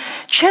میکرد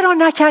چرا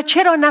نکرد،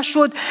 چرا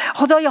نشد؟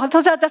 خدایا حالا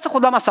تازه دست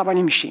خدا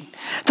عصبانی میشیم،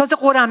 تازه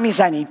قرم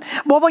میزنیم،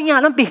 بابا این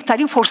الان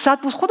بهترین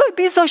فرصت بود، خدای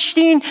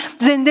بذاشتین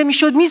زنده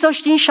میشد،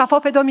 میذاشتین شفا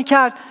پیدا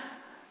میکرد.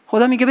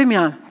 خدا میگه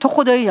ببینم تو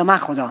خدایی یا من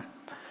خدا،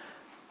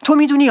 تو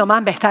میدونی یا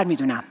من بهتر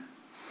میدونم.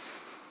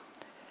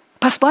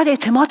 پس باید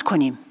اعتماد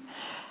کنیم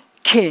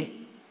که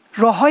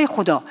راههای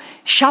خدا،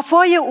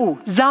 شفای او،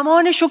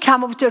 زمانش و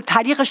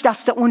طریقش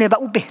دست اونه و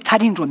او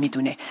بهترین رو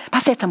میدونه.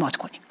 پس اعتماد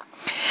کنیم.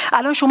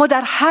 الان شما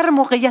در هر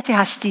موقعیتی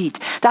هستید،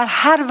 در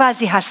هر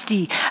وضعی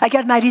هستی،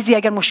 اگر مریضی،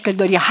 اگر مشکل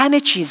داری، همه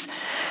چیز،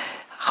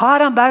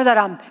 خواهرم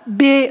برادرم،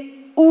 به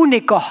او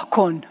نگاه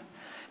کن.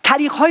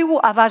 طریقهای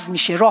او عوض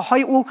میشه،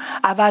 راههای او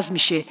عوض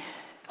میشه.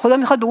 خدا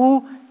میخواد به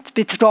او،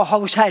 به راه‌ها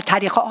و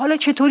طریق‌ها. حالا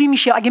چطوری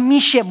میشه؟ اگه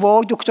میشه،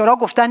 و دکترها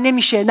گفتن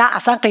نمیشه، نه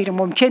اصلا غیر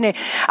ممکنه،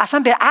 اصلا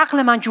به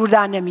عقل من جور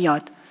در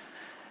نمیاد.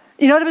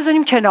 اینا رو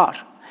بذاریم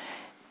کنار.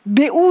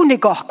 به او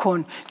نگاه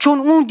کن، چون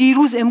اون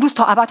دیروز امروز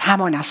تا ابد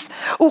همان است.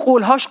 او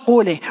قولهاش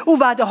قوله، او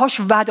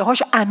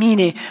وعدهاش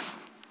امینه.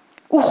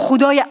 او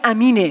خدای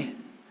امینه.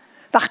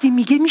 وقتی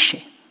میگه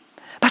میشه،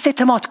 پس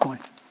اعتماد کن.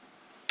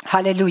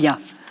 هللویا.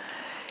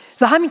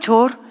 و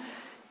همینطور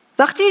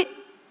وقتی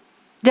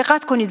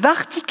دقت کنید،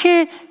 وقتی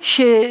که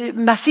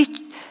مسیح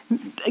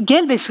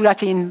گل به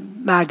صورت این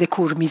مرد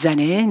کور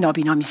میزنه،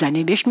 نابینا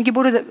میزنه، بهش میگه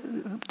برو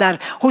در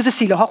حوض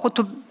سیله‌ها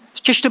خودتو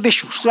چشتو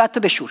بشور، صورتتو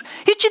بشور.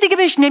 هیچی دیگه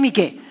بهش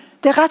نمیگه.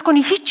 دقت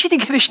کنید، هیچی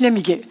دیگه بهش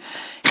نمیگه.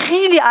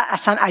 خیلی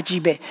اصلا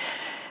عجیبه.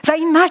 و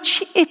این مرد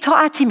چی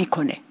اطاعتی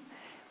میکنه؟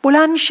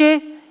 بلند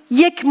میشه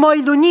 1.5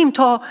 مایل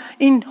تا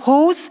این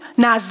حوض،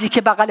 نزدیک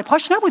بغل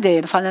پاش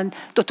نبوده، مثلا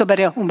 2 تا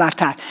بره اون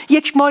برتر،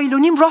 1.5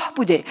 مایل راه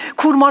بوده.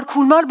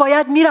 کورمار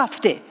باید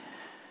میرفته.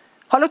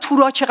 حالا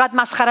تورا چقدر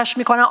مسخرش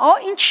میکنن،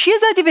 این چیه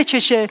زدی به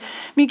چشه؟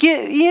 میگه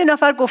یه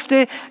نفر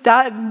گفته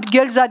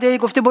گل زده،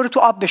 گفته برو تو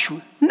آب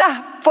بشور.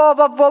 نه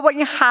بابا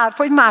این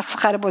حرفای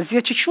مسخره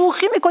بازیه، چه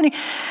شوخی میکنی؟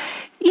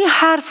 این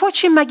حرفا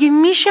چی؟ مگه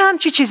میشه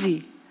همچی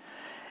چیزی؟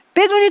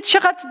 بدونید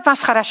چقدر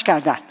مسخرش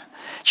کردن،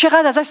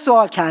 چقدر ازش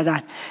سوال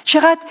کردن،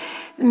 چقدر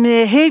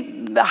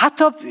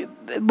حتی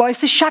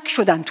باعث شک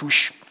شدن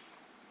توش.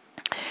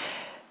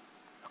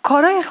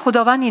 کارای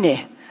خداوند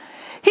اینه،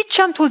 هیچ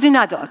هم توضیح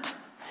نداد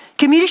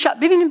که میری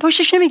ببینیم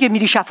پشتش نمیگه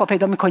میری شفا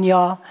پیدا میکنی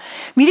یا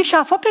میری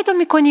شفا پیدا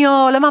میکنی یا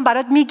حالا من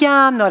برات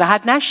میگم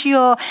ناراحت نشی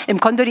یا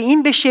امکان داره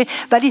این بشه،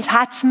 ولی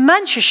حتما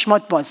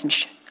چشمات باز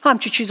میشه.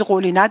 همچی چیز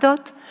قولی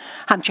نداد،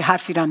 همچی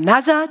حرفی رم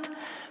نزد،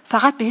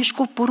 فقط بهش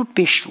گفت برو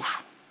بشور.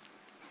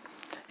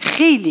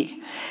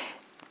 خیلی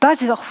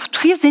بعضی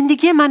توی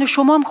زندگی من و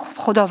شما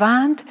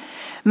خداوند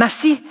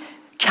مسیح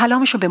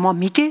کلامشو به ما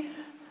میگه،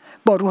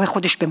 با روح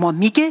خودش به ما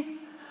میگه.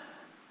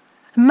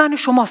 من و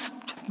شما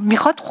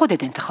میخواد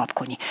خودت انتخاب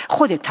کنی،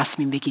 خودت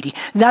تصمیم بگیری.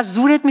 نه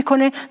زورت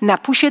میکنه، نه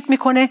پوشت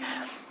میکنه،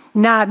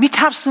 نه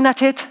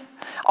میترسونتت،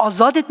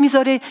 آزادت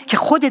میذاره که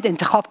خودت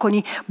انتخاب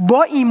کنی،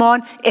 با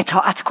ایمان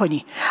اطاعت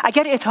کنی.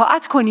 اگر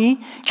اطاعت کنی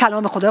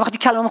کلام خدا، وقتی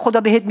کلام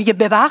خدا بهت میگه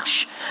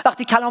ببخش،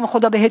 وقتی کلام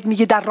خدا بهت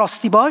میگه در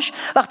راستی باش،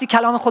 وقتی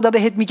کلام خدا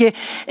بهت میگه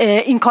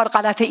این کار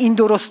غلطه این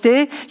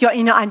درسته، یا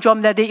اینو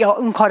انجام نده یا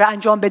اون کارو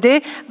انجام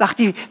بده،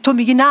 وقتی تو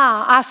میگی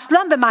نه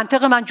اصلا به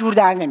منطق من جور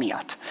در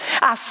نمیاد،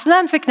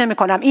 اصلا فکر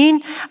نمیکنم،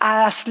 این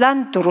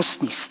اصلا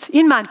درست نیست،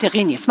 این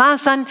منطقی نیست، من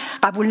اصلا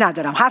قبول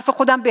ندارم، حرف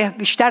خودم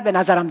بیشتر به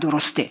نظرم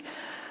درسته،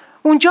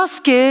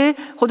 اونجاست که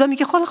خدا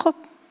میگه خب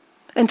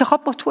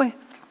انتخاب با توه.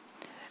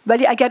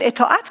 ولی اگر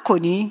اطاعت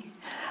کنی،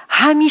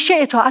 همیشه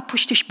اطاعت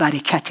پشتش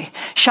برکته،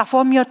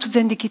 شفا میاد تو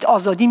زندگیت،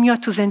 آزادی میاد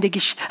تو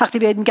زندگیش. وقتی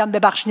بهت میگم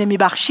ببخش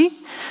نمیبخشی،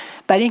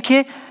 برای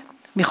اینکه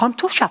میخوام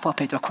تو شفا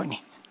پیدا کنی.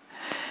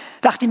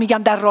 وقتی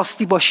میگم در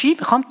راستی باشی،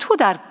 میخوام تو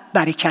در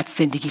برکت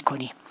زندگی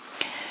کنی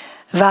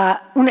و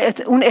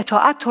اون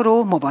اطاعت تو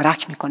رو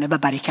مبارک میکنه و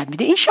برکت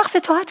میده. این شخص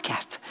اطاعت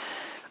کرد،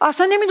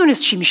 اصلا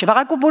نمیدونست چی میشه،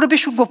 فقط گفت برو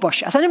بشو، گفت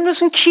باشه، اصلا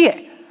نمیدونست اون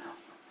کیه.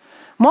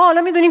 ما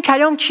حالا میدونیم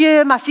کلام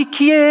کیه، مسیح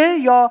کیه،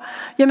 یا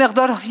یه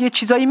مقدار یه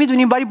چیزایی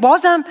میدونیم، ولی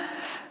بازم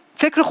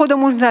فکر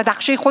خودمون،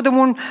 نقشه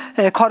خودمون،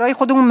 کارهای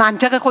خودمون،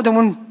 منطق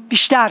خودمون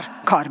بیشتر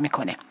کار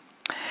میکنه.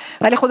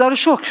 ولی خدا رو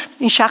شکر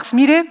این شخص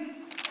میره،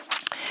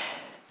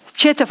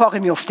 چه اتفاقی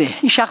میفته؟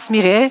 این شخص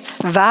میره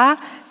و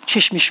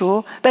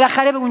چشمشو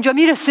بالاخره به اونجا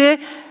میرسه،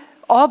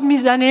 آب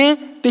میزنه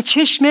به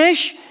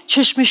چشمش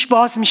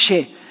باز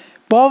میشه.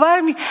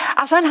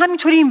 اصلا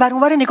همینطوری این ور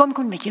اون ور نگاه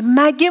میکنه، میگه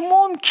مگه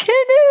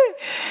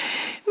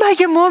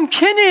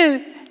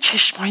ممکنه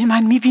چشمای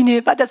من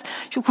میبینه؟ بعد از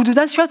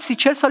حدودا شاید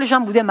 30-40 سالش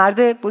هم بوده،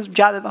 مرد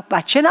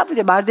بچه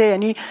نبوده، مرد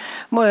یعنی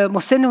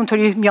مسن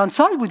اونطوری میان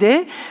سال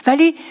بوده،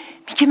 ولی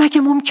میگه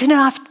مگه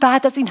ممکنه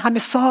بعد از این همه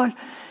سال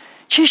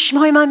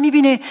چشمای من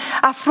میبینه؟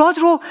 افراد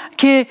رو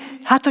که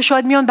حتی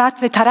شاید میان بعد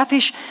به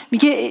طرفش،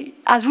 میگه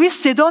از روی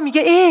صدا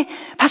میگه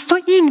پس تو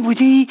این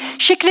بودی،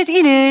 شکلت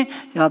اینه،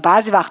 یا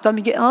بعضی وقتا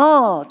میگه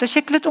تو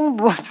شکلت اون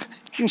بود.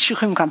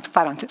 شوخی میکنم تو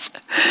پرانتز.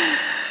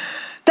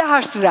 در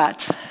هر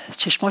صورت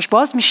چشماش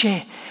باز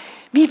میشه،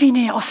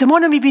 میبینه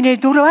آسمان رو میبینه،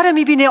 دور و بر رو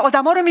میبینه،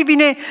 آدما رو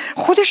میبینه،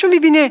 خودش رو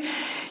میبینه.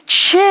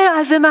 چه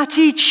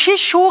عظمتی، چه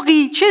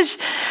شوقی،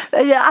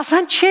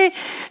 اصلا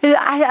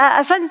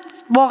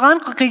واقعا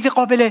غیر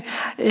قابل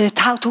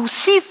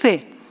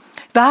توصیفه.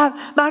 و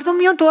مردم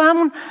میان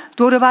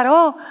دور و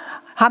برا،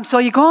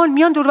 همسایگان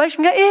میان دور و برش،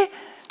 میگن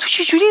تو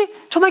چی جوری؟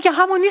 تو مگه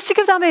همون نیستی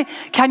که دم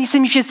کنیسه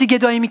میشستی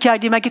گدایی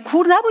میکردی؟ مگه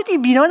کور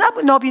نبودی؟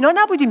 نابینا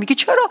نبودی؟ میگه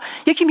چرا؟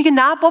 یکی میگه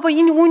نه بابا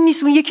این اون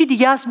نیست، اون یکی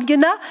دیگه است. میگه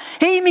نه،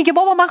 میگه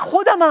بابا من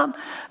خودمم.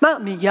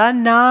 من میگن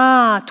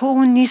نه تو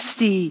اون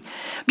نیستی،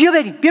 بیا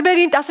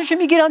بریم. دستشو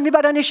میگیرن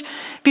میبرنش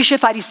پیش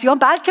فریسیان،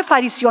 بلکه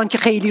فریسیان که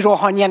خیلی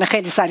روحانیان،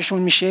 خیلی سرشون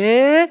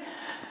میشه،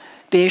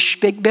 بهش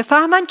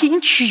بفهمن که این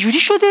چی جوری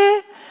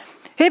شده.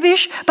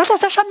 بهش بعد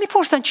ازش هم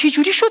میپرسن چی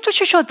جوری شد، تو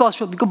چشات باز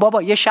شد؟ میگه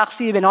بابا یه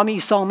شخصی به نام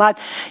عیسی اومد،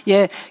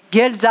 یه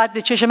گل زد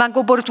به چشم من،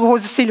 گفت برو تو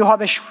حوض سیلوها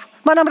بشور.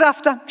 منم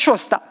رفتم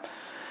شستم.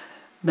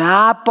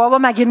 نه بابا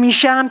مگه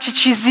میشه چه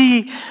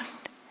چیزی؟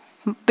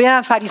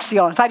 برن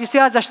فریسیان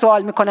ازش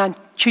سوال میکنن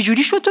چه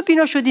جوری شد تو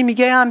بینا شدی؟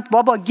 میگه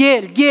بابا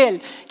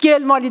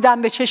گل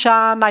مالیدم به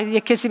چشم،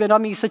 یک کسی به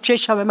نام عیسی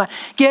چشم من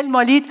گل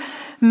مالید،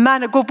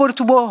 من گفت برو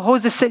تو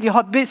حوض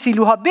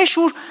سیلوها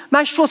بشور،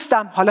 من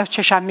شستم، حالا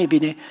چشم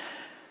میبینه.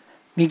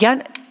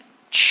 میگن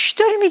چی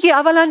داری میگی؟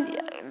 اولا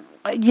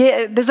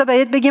بذار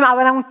بگیم،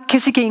 اولا اون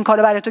کسی که این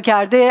کارو برای تو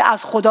کرده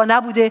از خدا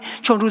نبوده،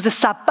 چون روز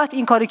سبت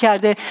این کارو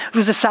کرده.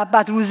 روز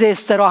سبت روز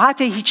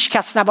استراحت، هیچ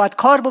کس نباید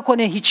کار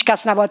بکنه، هیچ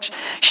کس نباید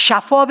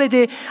شفا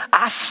بده،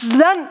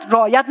 اصلا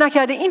رعایت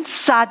نکرده. این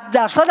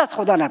 100% از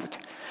خدا نبوده.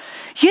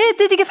 یه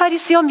عده دیگه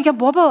فریسیان میگن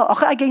بابا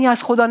آخه اگه این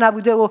از خدا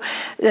نبوده و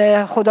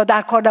خدا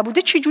در کار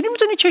نبوده، چه جوری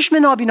میتونی چشم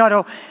نابینا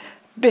رو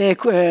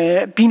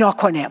بینا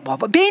کنه؟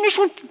 بابا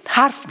بینشون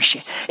حرف میشه،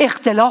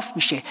 اختلاف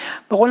میشه،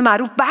 به قول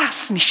معروف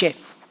بحث میشه.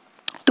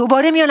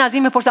 دوباره میان از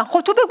این میپرسن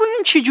خب تو بگو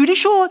این چی جوری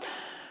شد؟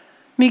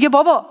 میگه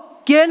بابا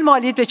گل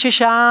مالید به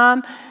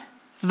چشم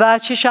و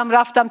چشم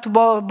رفتم تو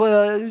با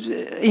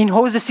این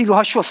حوض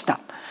سیلوها شستم.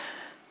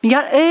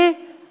 میگن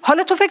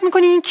حالا تو فکر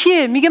میکنی این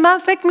کیه؟ میگه من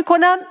فکر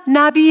میکنم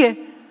نبیه.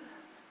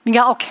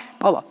 میگن اوکی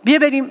بابا بیا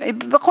بریم،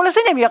 خلاصه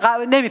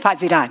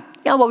نمیپذیرن.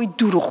 یا بابا این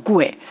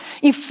دروغگوه،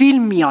 این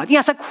فیلم میاد، این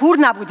اصلا کور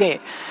نبوده،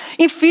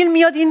 این فیلم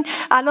میاد، این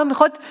الان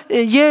میخواد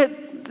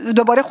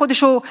دوباره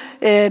خودشو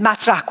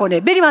مطرح کنه.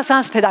 بریم اصلا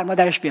از پدر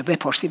مادرش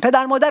بپرسیم.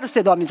 پدر مادر رو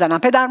صدا میزنن،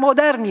 پدر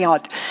مادر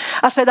میاد،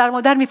 از پدر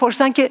مادر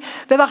میپرسن که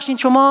ببخشید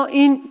شما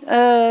این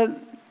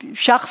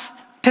شخص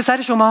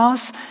پسر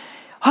شماست؟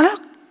 حالا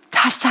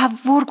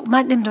تصور،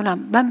 من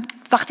نمیدونم، من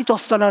وقتی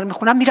داستانا رو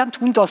میخونم میرم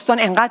تو این داستان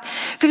انقدر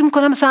فکر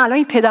میکنم مثلا الان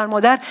این پدر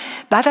مادر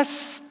بعد از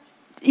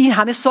این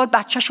همه سال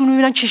بچه‌شون رو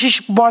میبینن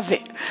چشش بازه،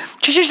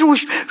 چشش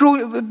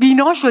رو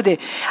بینا شده،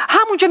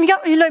 همونجا میگم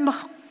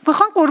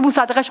میخوان قربون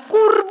صدقش،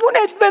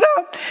 قربونت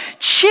برم،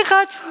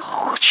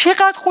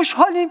 چقدر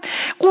خوشحالیم،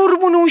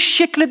 قربون اون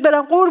شکلت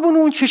برم، قربون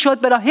اون چشات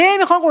برم، هی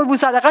میخوان قربون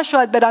صدقش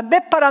شاید برم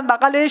بپرن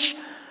بغلش،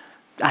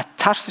 از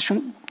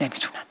ترسشون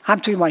نمیتونن، هم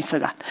توی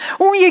وایسادن.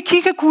 اون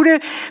یکی که کوره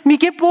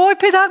میگه وای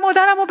پدر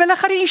مادرمو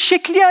بالاخره این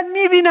شکلی هم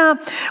میبینم،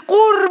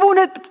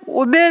 قربونت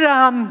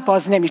برم،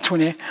 باز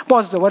نمیتونه،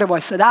 باز دوباره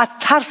وایساده. از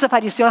ترس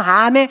فریسیان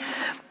همه،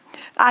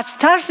 از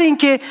ترس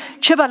اینکه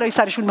چه بلایی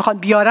سرشون میخوان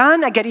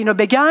بیارن اگر اینو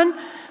بگن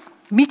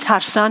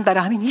میترسن،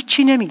 برای همین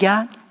هیچی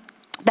نمیگن.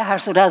 در هر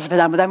صورت از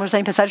پدر مادر میرسن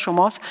این پسر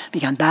شماست؟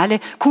 میگن بله.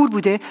 کور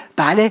بوده؟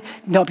 بله.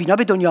 نابینا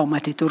به دنیا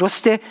اومده؟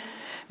 درسته.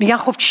 میگن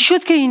خب چی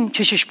شد که این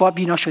چشش با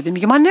بینا شده؟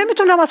 میگه من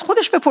نمیتونم، از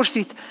خودش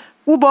بپرسید،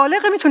 او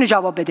بالغه میتونه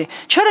جواب بده.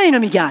 چرا اینو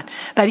میگن؟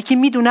 برای که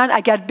میدونن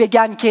اگر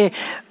بگن که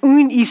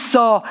اون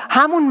عیسی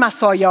همون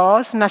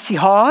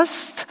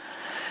مسیحاست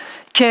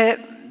که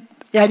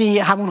یعنی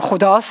همون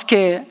خداست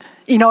که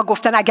اینا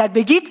گفتن اگر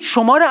بگید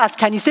شما رو از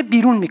کنیسه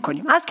بیرون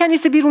میکنیم. از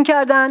کنیسه بیرون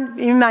کردن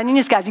این معنی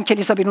نیست که از این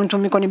کلیسا بیرونتون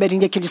میکنیم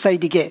برین یک کلیسای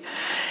دیگه،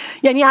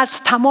 یعنی از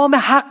تمام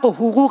حق و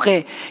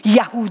حقوق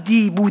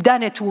یهودی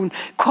بودنتون،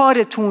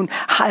 کارتون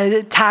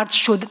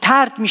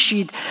طرد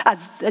میشید، از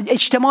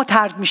اجتماع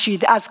طرد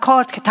میشید، از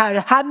کار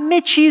طرد،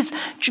 همه چیز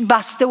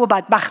بسته و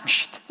بدبخت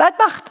میشید.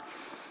 بدبخت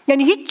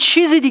یعنی هیچ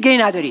چیز دیگه ای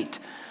ندارید.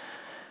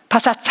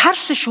 پس از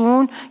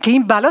ترسشون که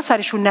این بلا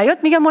سرشون نیاد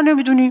میگن ما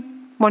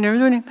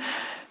نمیدونیم.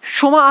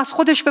 شما از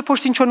خودش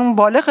بپرسین چون اون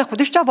بالغ،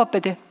 خودش جواب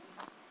بده.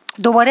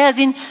 دوباره از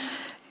این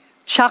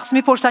شخص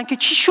میپرسن که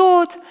چی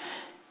شد؟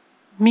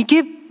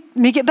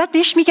 میگه بعد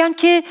بهش میگن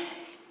که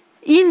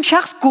این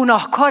شخص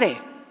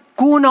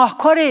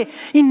گناهکاره،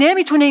 این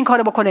نمیتونه این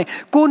کارو بکنه،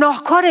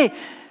 گناهکاره،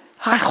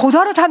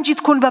 خدا رو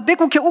تمجید کن و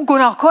بگو که او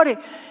گناهکاره.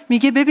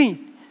 میگه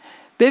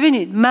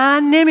ببینید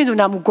من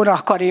نمیدونم او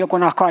گناهکاره یا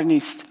گناهکار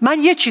نیست،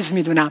 من یه چیز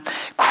میدونم،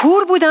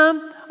 کور بودم.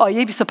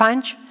 آیه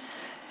 25،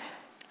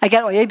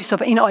 اگر آیه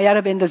 25 این آیه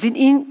رو بندازین،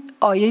 این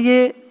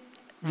آیه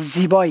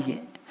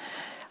زیباییه،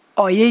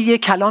 آیه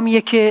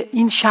کلامیه که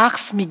این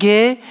شخص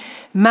میگه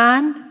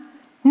من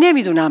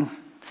نمیدونم،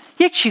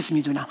 یک چیز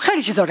میدونم،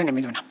 خیلی چیزا رو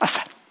نمیدونم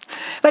اصلا،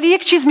 ولی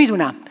یک چیز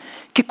میدونم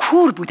که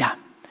کور بودم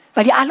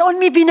ولی الان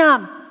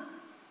میبینم.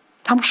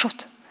 تموم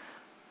شد.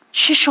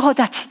 چه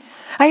شهادتی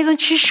عزیزان،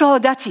 چه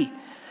شهادتی.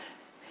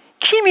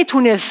 کی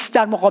میتونست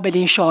در مقابل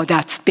این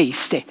شهادت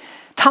بیسته؟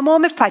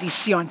 تمام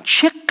فریسیان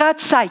چقدر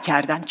سعی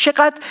کردن،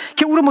 چقدر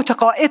که او رو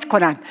متقاعد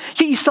کنن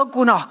که عیسی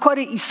گناهکار،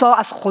 عیسی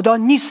از خدا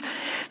نیست،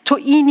 تو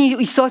اینی،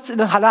 عیسی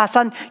حالا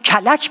اصلا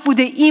کلک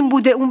بوده، این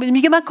بوده، اون بوده.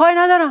 میگه من کاری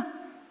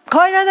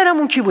ندارم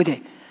اون کی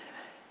بوده،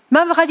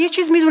 من فقط یه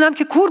چیز میدونم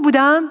که کور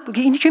بودم،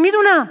 اینی که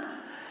میدونم،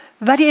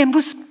 ولی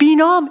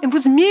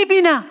امروز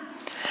میبینم.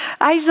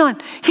 عزیزان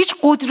هیچ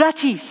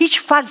قدرتی،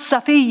 هیچ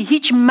فلسفه‌ای،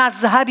 هیچ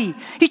مذهبی،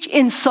 هیچ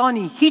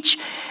انسانی، هیچ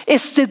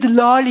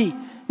استدلالی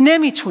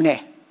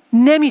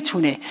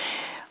نمیتونه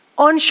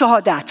آن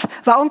شهادت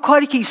و آن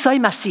کاری که عیسی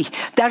مسیح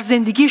در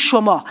زندگی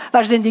شما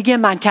و زندگی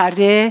من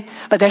کرده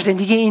و در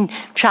زندگی این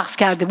شخص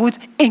کرده بود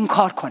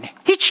انکار کنه.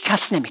 هیچ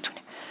کس نمیتونه،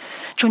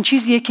 چون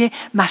چیزیه که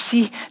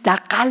مسیح در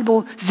قلب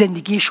و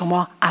زندگی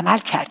شما عمل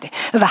کرده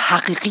و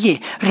حقیقیه،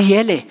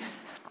 ریاله.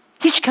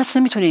 هیچ کس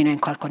نمیتونه اینو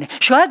انکار کنه.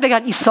 شاید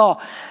بگن عیسی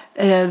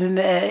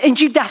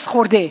انجیل دست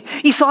خورده،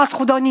 عیسی از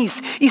خدا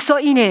نیست، عیسی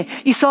اینه،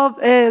 عیسی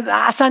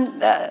اصلا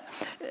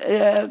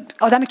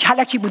آدم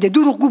کلکی بوده،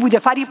 دروغگو بوده،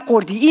 فریب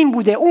خوردی، این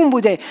بوده، اون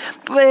بوده،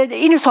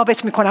 اینو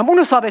ثابت میکنم،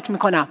 اونو ثابت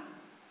میکنم.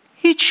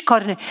 هیچ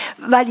کار نه.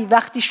 ولی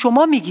وقتی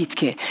شما میگید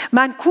که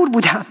من کور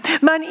بودم،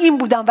 من این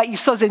بودم و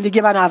عیسی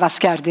زندگی من عوض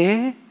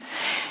کرده،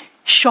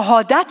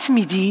 شهادت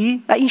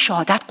میدی و این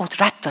شهادت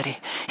قدرت داره.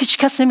 هیچ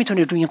کس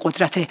نمیتونه روی این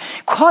قدرت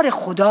کار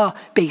خدا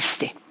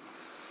بیسته.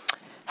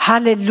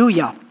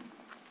 هللویا.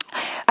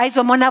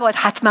 عزیزان ما نباید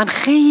حتما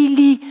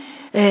خیلی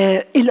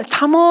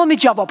تمام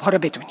جواب ها رو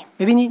بدونیم.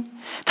 ببینین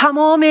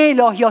تمام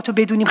الهیات رو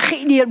بدونیم،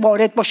 خیلی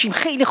وارد باشیم،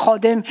 خیلی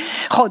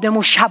خادم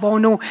و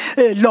شبان و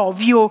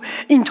لاوی و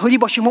اینطوری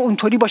باشیم و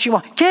اونطوری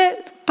باشیم که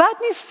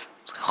بد نیست،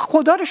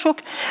 خدا رو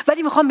شکر.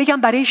 ولی میخوام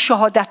بگم برای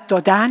شهادت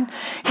دادن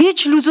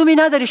هیچ لزومی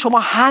نداره شما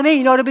همه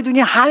اینا رو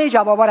بدونید، همه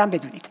جوابا رو هم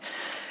بدونید.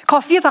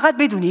 کافیه فقط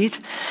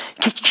بدونید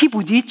که کی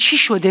بودید، چی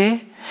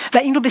شده و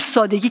این رو به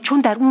سادگی، چون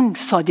در اون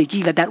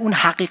سادگی و در اون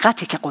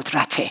حقیقته که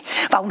قدرته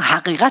و اون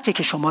حقیقته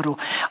که شما رو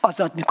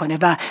آزاد میکنه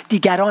و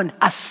دیگران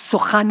از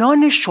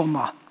سخنان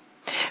شما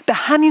به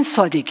همین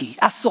سادگی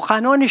از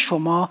سخنان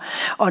شما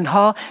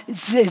آنها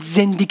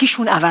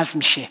زندگیشون عوض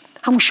میشه.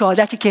 همون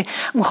شهادتی که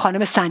اون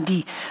خانم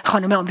سندی،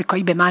 خانم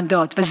آمریکایی به من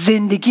داد و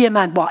زندگی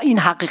من با این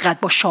حقیقت،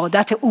 با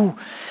شهادت او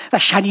و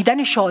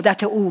شنیدن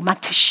شهادت او، من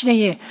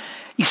تشنه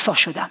عیسی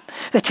شدم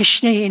و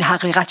تشنه این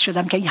حقیقت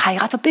شدم که این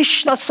حقیقت رو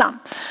بشناسم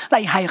و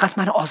این حقیقت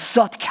من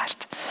آزاد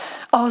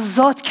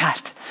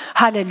کرد.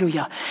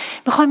 هللویا.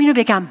 میخوام اینو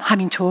بگم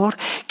همینطور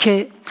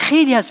که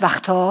خیلی از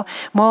وقتا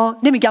ما،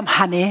 نمیگم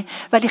همه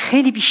ولی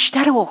خیلی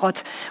بیشتر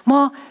اوقات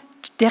ما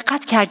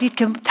دقت کردید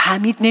که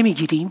تعمید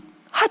نمیگیریم،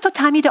 حتی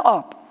تعمید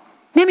آب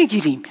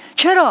نمیگیریم.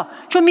 چرا؟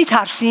 چون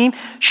میترسیم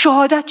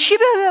شهادت چی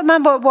بده.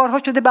 من بارها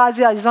شده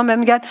بعضی عزیزان بهم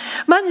میگن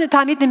من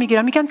تعمید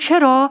نمیگیرم. میگم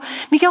چرا؟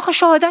 میگه آخه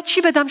شهادت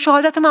چی بدم؟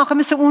 شهادت من آخه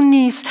مثل اون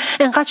نیست.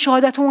 انقدر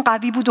شهادت اون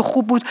قوی بود و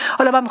خوب بود،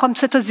 حالا من میخوام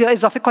 3 تا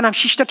اضافه کنم،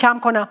 6 تا کم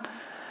کنم.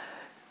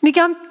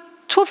 میگم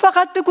تو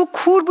فقط بگو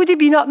کور بودی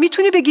بینا.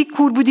 میتونی بگی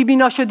کور بودی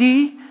بینا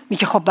شدی؟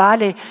 میگه خب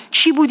بله.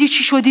 چی بودی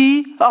چی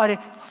شدی؟ آره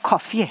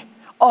کافیه،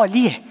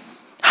 عالیه،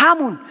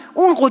 همون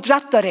اون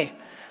قدرت داره.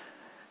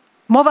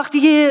 ما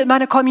وقتی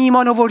من کامی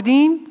ایمان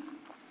آوردیم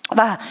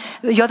و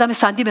یادم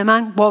سندی به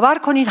من، باور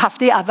کنید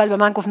هفته اول به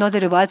من گفت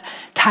نادره باید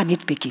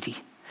تعمید بگیری.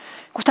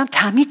 گفتم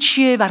تعمید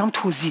چیه؟ برام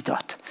توضیح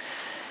داد.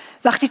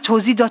 وقتی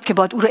توضیح داد که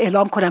باید او رو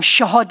اعلام کنم،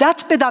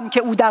 شهادت بدم که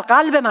او در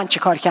قلب من چه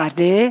کار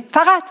کرده،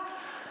 فقط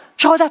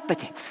شهادت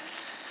بده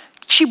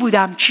چی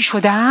بودم، چی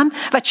شدم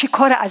و چه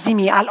کار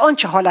عظیمی الان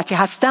چه حالتی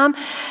هستم.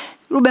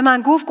 رو به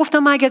من گفتم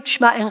من اگر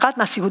من انقدر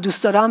مسیح رو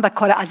دوست دارم و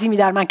کار عظیمی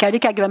در من کردی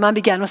که اگه به من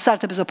بگی الان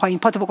سرت بذار پایین،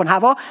 پاتو بکن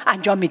هوا،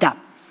 انجام میدم.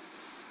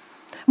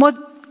 ما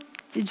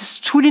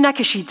طولی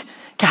نکشید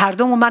که هر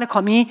دومون، من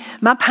کامی،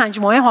 من 5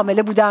 ماه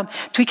حامله بودم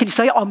توی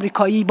کلیسای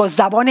آمریکایی با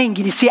زبان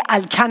انگلیسی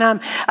الکنم،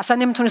 اصلا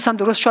نمیتونستم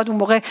درست شاید اون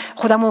موقع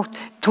خودم رو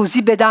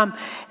توضیح بدم،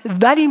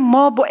 ولی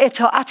ما با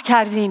اطاعت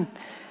کردیم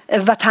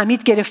و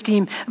تعمید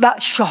گرفتیم و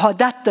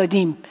شهادت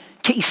دادیم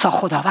که عیسی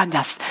خداوند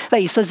است و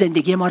عیسی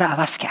زندگی ما رو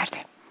عوض کرده.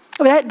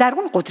 در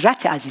اون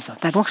قدرت عزیزان،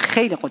 در اون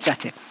خیلی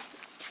قدرته.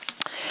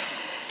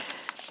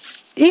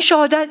 این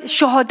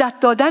شهادت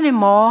دادن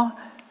ما،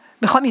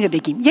 میخوام این رو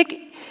بگیم،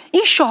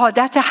 این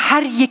شهادت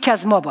هر یک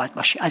از ما باید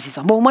باشه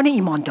عزیزان، به عنوان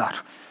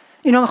ایماندار.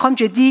 اینو میخوام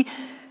جدی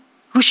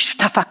روش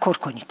تفکر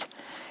کنید.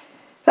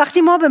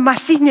 وقتی ما به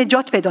مسیح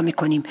نجات پیدا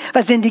میکنیم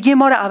و زندگی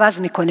ما رو عوض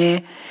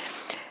میکنه،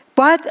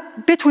 باید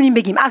بتونیم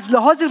بگیم از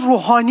لحاظ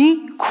روحانی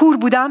کور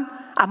بودم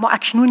اما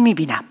اکنون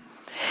میبینم.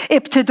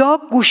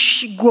 ابتدا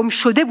گم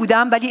شده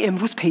بودم ولی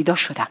امروز پیدا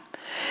شدم.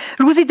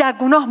 روزی در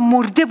گناه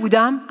مرده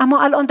بودم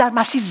اما الان در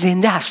مسیح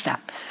زنده هستم.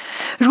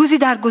 روزی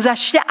در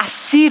گذشته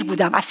اسیر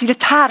بودم، اسیر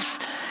ترس،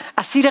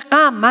 اسیر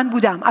غم من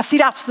بودم،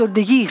 اسیر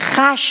افسردگی،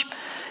 خشم،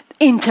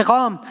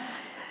 انتقام،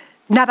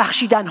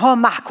 نبخشیدنها،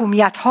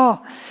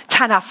 محکومیتها،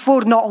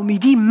 تنفر،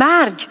 ناامیدی،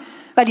 مرگ،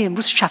 ولی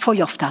امروز شفا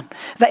یافتم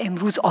و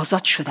امروز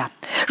آزاد شدم.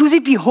 روزی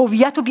بی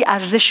هویت و بی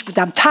ارزش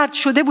بودم، طرد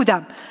شده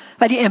بودم،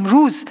 ولی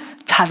امروز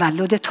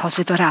تولد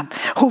تازه دارم،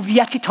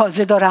 هویتی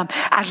تازه دارم،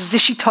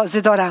 ارزشی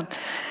تازه دارم.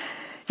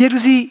 یه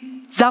روزی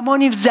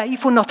زمانی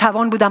ضعیف و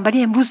ناتوان بودم،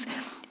 ولی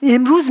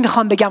امروز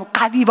میخوام بگم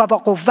قوی و با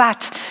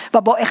قوت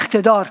و با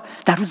اقتدار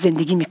در روز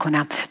زندگی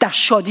میکنم، در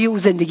شادی او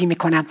زندگی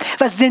میکنم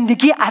و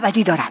زندگی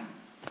ابدی دارم،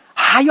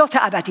 حیات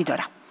ابدی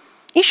دارم.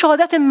 این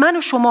شهادت من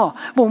و شما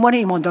به عنوان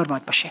ایماندار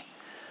باید باشه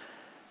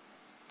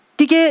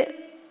دیگه.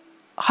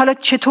 حالا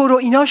چطور و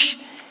ایناش،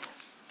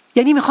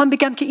 یعنی میخوام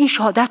بگم که این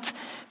شهادت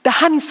به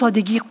همین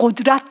سادگی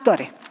قدرت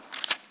داره.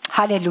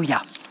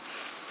 هللویا.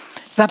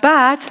 و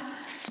بعد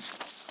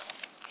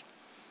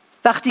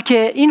وقتی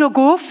که اینو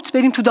گفت،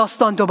 بریم تو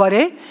داستان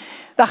دوباره.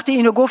 وقتی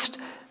اینو گفت،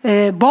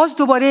 باز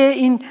دوباره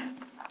این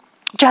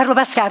جر و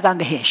بس کردن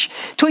بهش.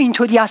 تو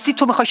اینطوری هستی،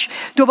 تو میخوای.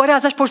 دوباره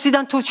ازش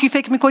پرسیدن تو چی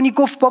فکر میکنی؟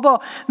 گفت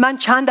بابا من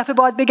چند دفعه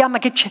باید بگم،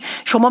 مگه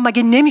شما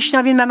مگه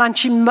نمیشنوین من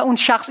اون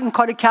شخص این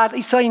کار کرد،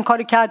 عیسی این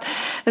کار کرد،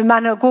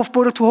 من گفت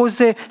برو تو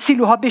حوض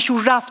سیلوها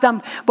بشور،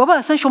 رفتم. بابا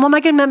اصلا شما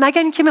مگه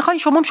این که میخواین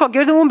شما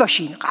شاگرد اون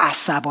باشین؟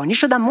 عصبانی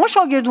شدن. ما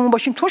شاگرد اون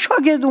باشیم، تو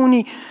شاگرد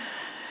اونی.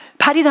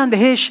 پریدن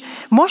بهش.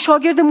 ما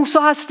شاگرد موسی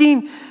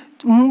هستیم،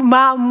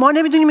 ما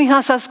نمیدونیم این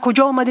هست از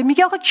کجا اومده.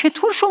 میگه آقا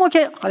چطور شما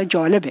که، حالا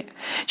جالبه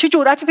چه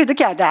جرأتی پیدا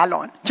کرده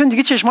الان، چون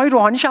دیگه چشمای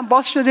روحانیش هم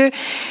باز شده،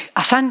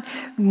 اصلا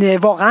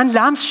واقعا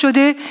لمس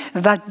شده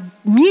و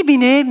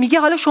میبینه. میگه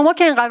حالا شما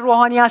که اینقدر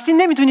روحانی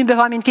هستین نمیتونین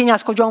بفهمین که این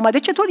از کجا اومده،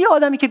 چطور یه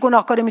آدمی که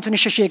گناهکاره میتونه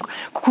شیشه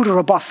کور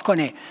رو باز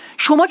کنه؟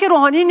 شما که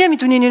روحانی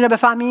نمیتونین اینو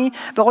بفهمین.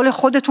 به قول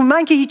خودتون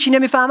من که هیچی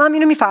نمیفهمم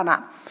اینو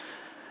میفهمم،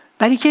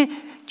 ولی که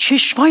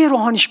چشمای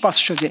روحانیش باز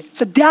شده،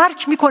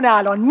 درک میکنه،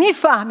 الان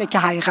میفهمه که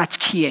حقیقت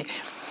کیه.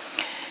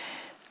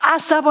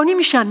 عصبانی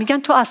میشن، میگن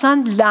تو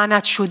اصلا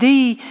لعنت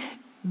شده‌ای،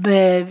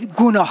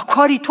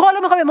 گناهکاری، تو حالا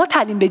میخوای به ما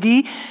تعلیم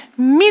بدی؟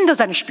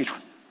 میندازنش بیرون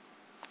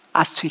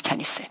از توی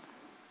کنیسه.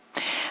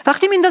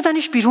 وقتی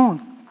میندازنش بیرون،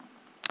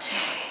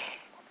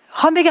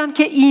 خواهم بگم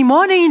که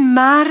ایمان این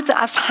مرد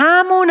از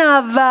همون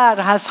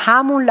اول، از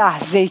همون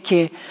لحظه‌ای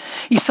که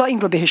عیسی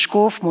این رو بهش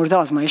گفت، مورد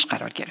آزمایش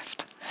قرار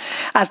گرفت.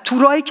 از تو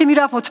راهی که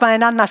میرفت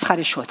مطمئنا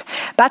مسخره شد.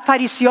 بعد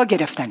فریسی‌ها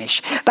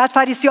گرفتنش، بعد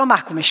فریسی‌ها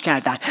محکومش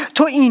کردن،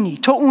 تو اینی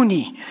تو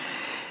اونی.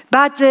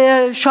 بعد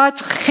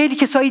شاید خیلی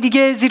کسایی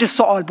دیگه زیر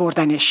سوال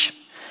بردنش،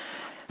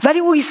 ولی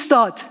او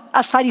ایستاد،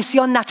 از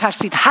فریسیان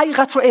نترسید،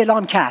 حقیقت رو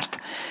اعلام کرد،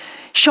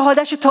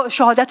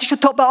 شهادتش رو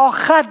تا به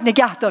آخر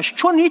نگه داشت،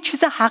 چون یه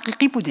چیز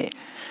حقیقی بوده.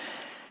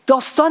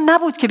 داستان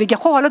نبود که بگه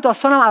خب حالا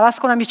داستانم عوض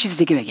کنم یه چیز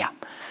دیگه بگم.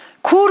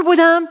 کور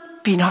بودم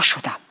بینا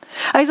شدم.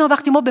 عزیزان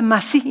وقتی ما به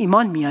مسیح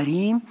ایمان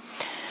میاریم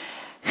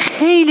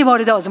خیلی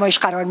مورد آزمایش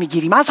قرار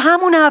میگیریم. از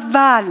همون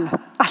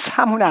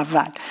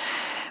اول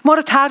ما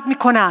رو طرد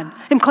میکنن،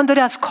 امکان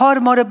داره از کار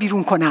ما رو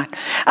بیرون کنن،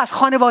 از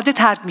خانواده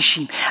طرد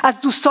میشیم،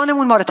 از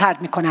دوستانمون ما رو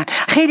طرد میکنن،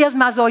 خیلی از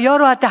مزایا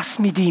رو از دست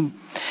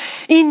میدیم،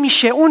 این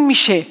میشه اون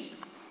میشه.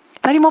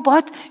 ولی ما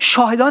باید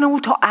شاهدان او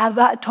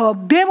تا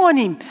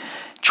بمانیم،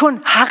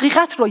 چون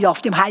حقیقت رو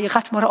یافتیم.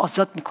 حقیقت ما رو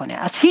آزاد میکنه.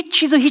 از هیچ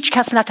چیز و هیچ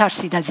کس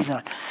نترسید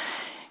عزیزان،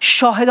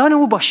 شاهدان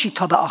او باشید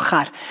تا به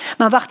آخر.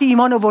 من وقتی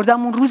ایمان آوردم،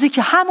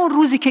 همون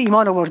روزی که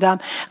ایمان آوردم،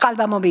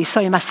 قلبمو به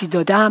عیسی مسیح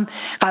دادم،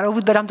 قرار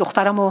بود برم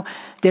دخترم و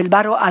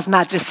دلبر رو از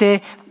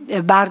مدرسه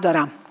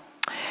بردارم.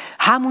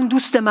 همون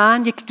دوست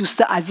من، یک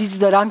دوست عزیزی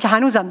دارم که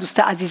هنوزم دوست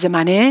عزیز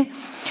منه،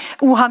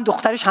 او هم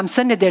دخترش هم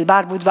سن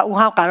دلبر بود و او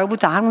هم قرار بود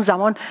تا همون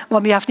زمان ما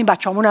میرفتیم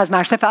بچه‌مون رو از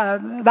مدرسه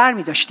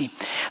برمی داشتیم.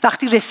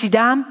 وقتی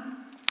رسیدم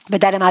به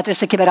در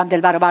مدرسه که برم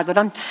دلبر رو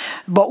بردارم،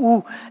 با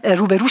او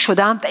روبرو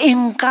شدم و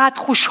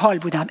اینقدر خوشحال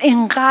بودم،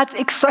 اینقدر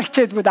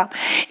اکسایتد بودم،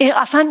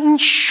 اصلا این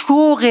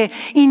شوق،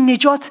 این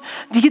نجات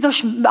دیگه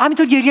داشت.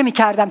 همینطور گریه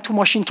میکردم تو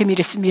ماشین که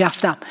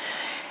میرفتم.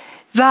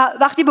 و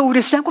وقتی به او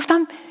رسیدم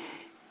گفتم،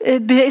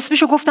 به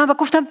اسمشو گفتم و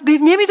گفتم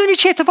نمیدونی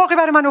چه اتفاقی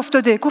برای من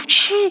افتاده. گفت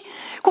چی؟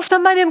 گفتم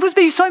من امروز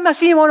به عیسی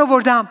مسیح ایمان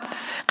آوردم،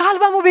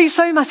 قلبمو به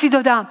عیسی مسیح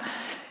دادم.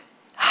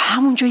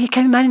 همونجا یک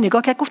کمی من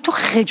نگاه کرد، گفت تو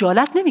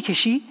خجالت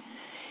نمیکشی؟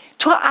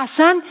 تو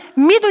اصلا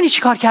میدونی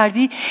چی کار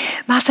کردی؟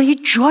 من اصلا یه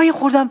جایی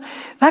خوردم.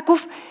 و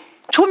گفت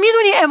تو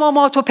میدونی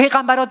امامات و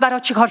پیغمبرات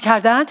برات چی کار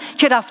کردن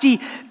که رفتی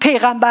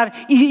پیغمبر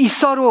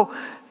عیسی رو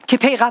که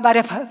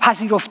پیغمبر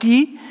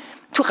پذیرفتی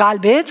تو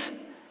قلبت؟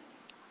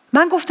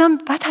 من گفتم،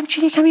 بعد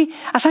همچین کمی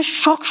اصلا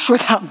شاک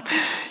شدم،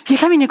 یه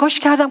کمی نگاش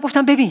کردم،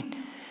 گفتم ببین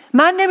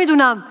من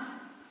نمیدونم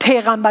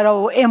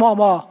پیغمبرا و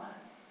اماما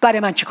برای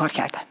من چی کار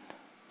کردن،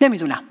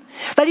 نمیدونم،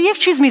 ولی یک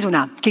چیز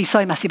میدونم که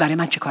عیسی مسیح برای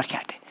من چی کار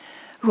کرده.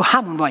 رو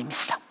همون وای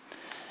میستم.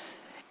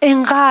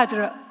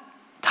 انقدر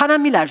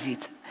تنم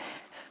میلرزید،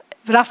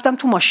 رفتم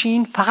تو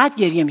ماشین فقط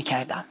گریه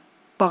میکردم،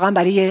 واقعا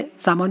برای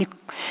زمانی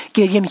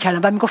گریه میکردم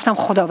و میگفتم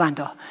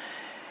خداوندا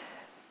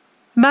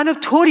منو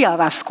طوری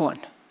عوض کن،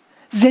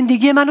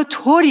 زندگی منو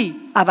طوری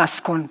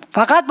عوض کن،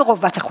 فقط به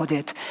قوت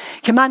خودت،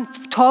 که من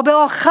تا به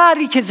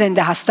آخری که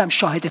زنده هستم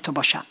شاهد تو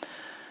باشم،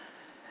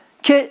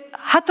 که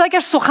حتی اگر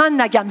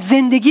سخن نگم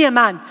زندگی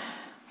من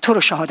تو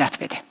رو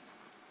شهادت بده.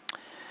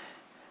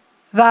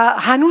 و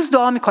هنوز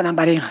دعا میکنم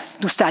برای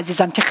دوست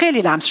عزیزم که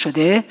خیلی لمس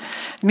شده.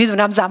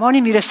 میدونم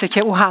زمانی میرسه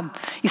که او هم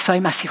عیسی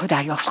مسیح رو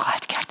دریافت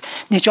خواهد کرد،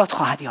 نجات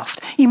خواهد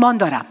یافت.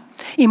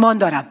 ایمان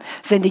دارم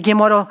زندگی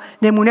ما رو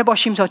نمونه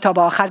باشیم تا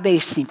به آخر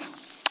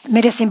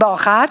میرسیم به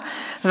آخر.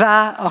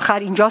 و آخر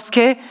اینجاست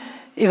که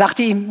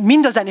وقتی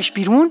میندازنش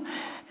بیرون،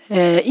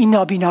 این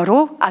نابینا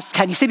رو از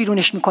کنیسه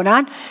بیرونش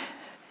میکنن،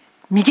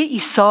 میگه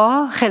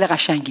عیسی خیلی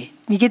قشنگه،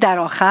 میگه در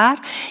آخر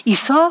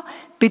عیسی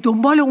به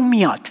دنبال اون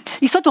میاد.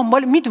 عیسی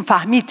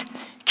فهمید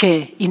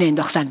که این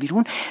انداختن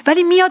بیرون،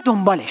 ولی میاد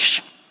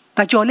دنبالش.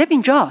 و جالب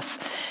اینجاست،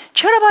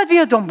 چرا باید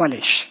بیاد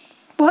دنبالش؟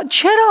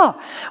 چرا؟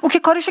 او که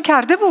کارشو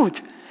کرده بود،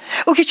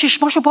 او که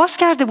چشماشو باز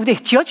کرده بود،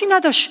 احتیاجی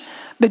نداشت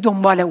به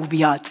دنبال او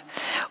بیاد.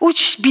 او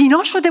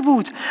بینا شده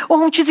بود، او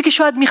اون چیزی که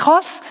شاید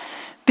میخواست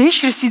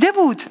بهش رسیده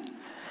بود،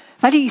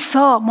 ولی عیسی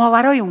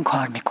ماورای اون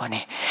کار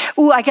میکنه.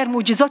 او اگر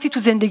معجزاتی تو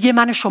زندگی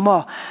من و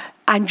شما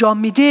انجام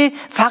میده،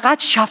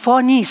 فقط شفا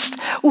نیست،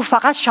 او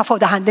فقط شفا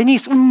دهنده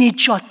نیست، او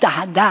نجات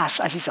دهنده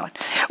است عزیزان.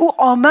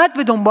 او آمد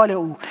به دنبال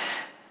او.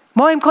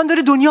 ما امکان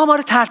داره دنیا ما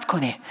رو طرد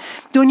کنه،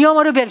 دنیا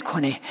ما رو ول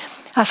کنه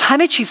از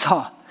همه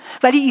چیزها،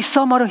 ولی عیسی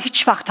ما رو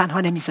هیچ وقت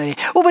تنها نمیذاره.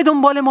 او به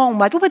دنبال ما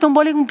اومد، او به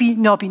دنبال اون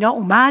نابینا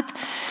اومد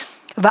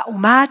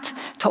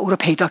تا او رو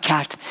پیدا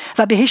کرد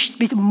و بهش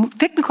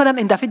فکر میکنم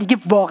این دفعه دیگه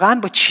واقعا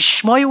با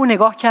چشمای او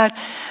نگاه کرد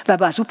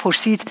و از او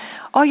پرسید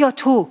آیا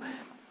تو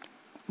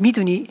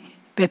میدونی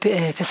به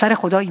پسر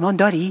خدا ایمان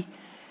داری؟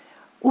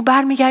 او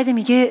برمیگرده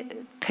میگه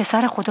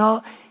پسر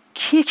خدا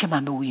کیه که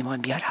من به او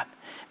ایمان بیارم؟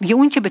 میگه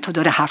اون که به تو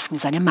داره حرف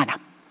میزنه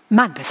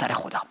من پسر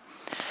خدا.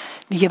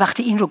 میگه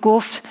وقتی این رو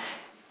گفت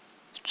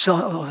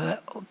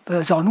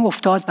زانو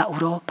افتاد و او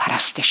رو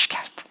پرستش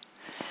کرد.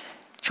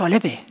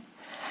 جالبه،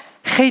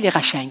 خیلی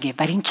قشنگه،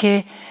 برای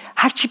اینکه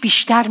هرچی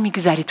بیشتر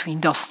میگذره تو این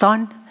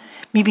داستان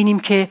میبینیم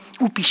که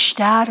او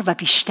بیشتر و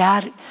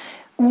بیشتر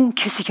اون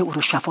کسی که او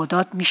رو شفا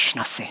داد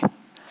میشناسه.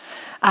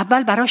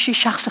 اول براش یه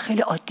شخص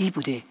خیلی عادی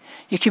بوده،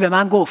 یکی به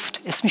من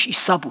گفت اسمش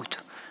عیسی بود،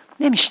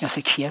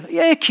 نمیشناسه کیه،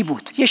 یکی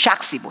بود، یه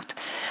شخصی بود.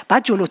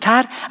 بعد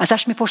جلوتر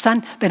ازش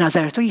میپرسن به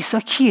نظر تو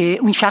عیسی کیه؟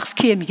 اون شخص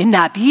کیه؟ میگه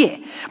نبیه.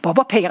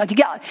 بابا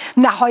دیگه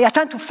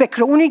نهایتا تو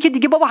فکر اونی که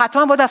دیگه بابا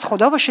حتما باید از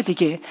خدا باشه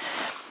دیگه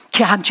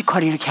که همچی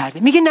کاری رو کرده.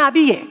 میگه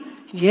نبیه.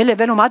 یه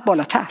لول اومد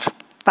بالاتر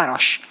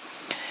براش.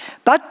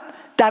 بعد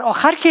در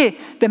آخر که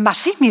به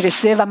مسیح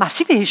میرسه و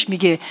مسیح بهش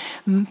میگه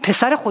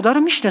پسر خدا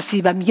رو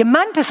میشناسی؟ و میگه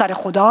من پسر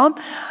خدام.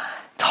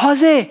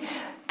 تازه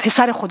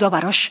پسر خدا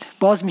براش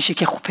باز میشه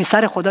که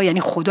پسر خدا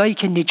یعنی خدایی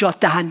که نجات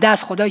دهنده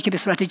است، خدایی که به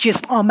صورت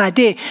جسم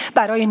آمده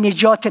برای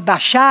نجات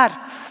بشر.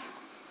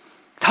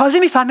 تازه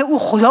میفهمه او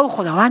خدا و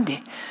خداونده.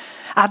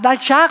 اول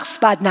شخص،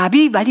 بعد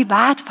نبی، ولی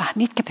بعد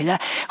فهمید که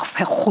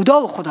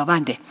خدا و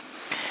خداونده.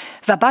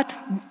 و بعد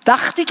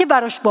وقتی که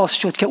براش باز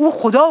شد که او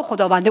خدا و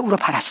خداونده، او رو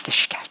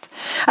پرستش کرد.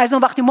 از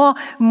اون وقتی ما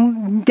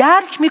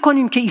درک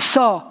میکنیم که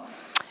عیسی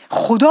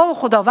خدا و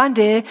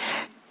خداونده،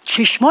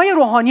 چشمای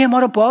روحانی ما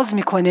رو باز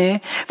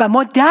میکنه و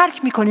ما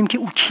درک میکنیم که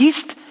او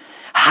کیست.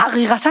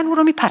 حقیقتا او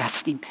رو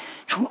میپرستیم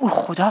چون او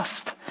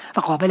خداست و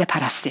قابل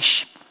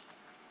پرستش.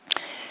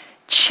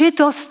 چه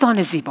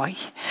داستان زیبایی.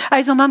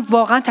 عزیزان من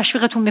واقعا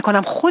تشویقتون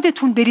میکنم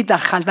خودتون برید در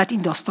خلوت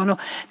این داستان رو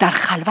در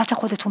خلوت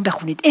خودتون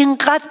بخونید.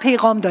 اینقدر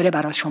پیغام داره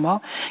برای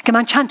شما که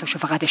من چند تاشو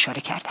فقط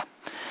اشاره کردم.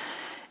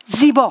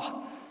 زیبا،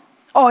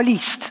 عالی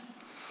است.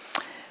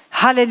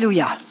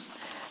 هللویا،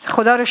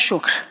 خدا رو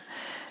شکر.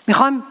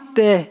 میخوام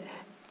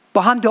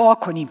با هم دعا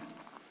کنیم.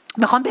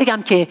 میخوام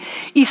بگم که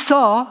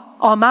عیسی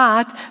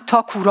آمد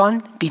تا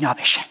کوران بینا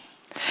بشن.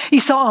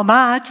 عیسی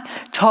آمد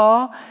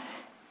تا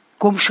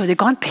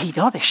گمشدگان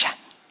پیدا بشن.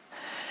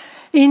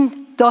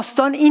 این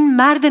داستان، این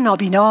مرد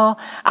نابینا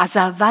از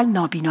اول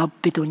نابینا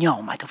به دنیا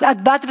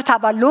آمد. بعد به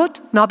تولد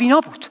نابینا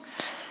بود.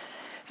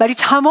 ولی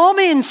تمام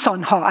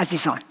انسان ها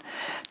عزیزان،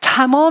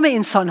 تمام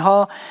انسان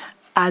ها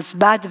از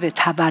بعد به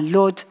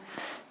تولد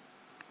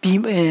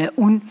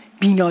اون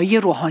بینایی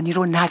روحانی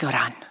رو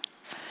ندارن.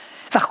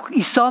 و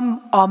عیسی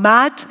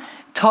آمد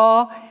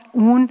تا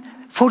اون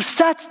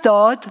فرصت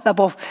داد و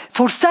با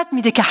فرصت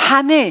میده که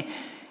همه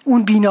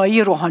اون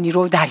بینایی روحانی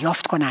رو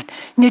دریافت کنن،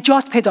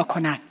 نجات پیدا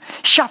کنن،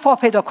 شفا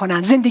پیدا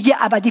کنن، زندگی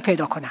ابدی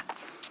پیدا کنن.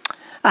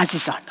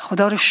 عزیزان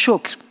خدا رو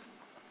شکر.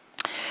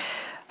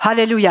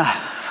 هللویا.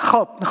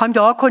 خب میخوایم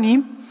دعا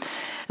کنیم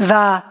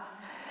و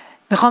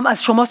میخوام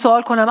از شما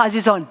سوال کنم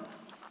عزیزان.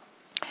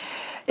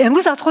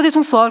 امروز از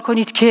خودتون سوال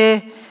کنید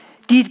که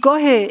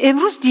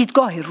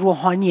دیدگاه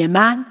روحانی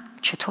من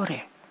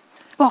چطوره؟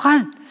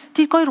 واقعا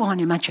دیدگاه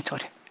روحانی من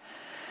چطوره؟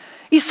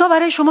 عیسی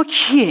برای شما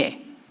کیه؟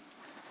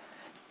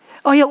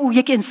 آیا او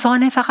یک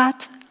انسانه فقط؟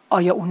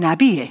 آیا او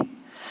نبیه؟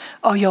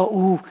 آیا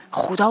او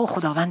خدا و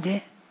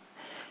خداونده؟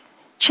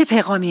 چه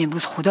پیغامی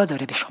امروز خدا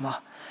داره به شما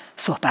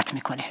صحبت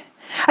میکنه؟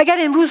 اگر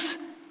امروز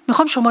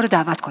میخوام شما رو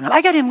دعوت کنم،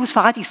 اگر امروز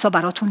فقط عیسی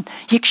براتون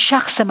یک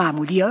شخص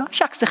معمولیه،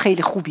 شخص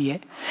خیلی خوبیه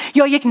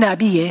یا یک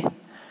نبیه،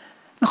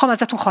 میخوام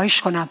ازتون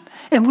خواهش کنم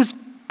امروز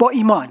با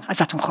ایمان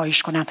ازتون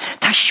خواهش کنم،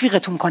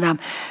 تشویقتون کنم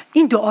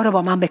این دعا رو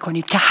با من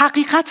بکنید که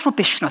حقیقت رو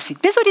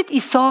بشناسید. بذارید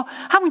عیسی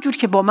همونجور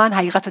که با من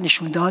حقیقت رو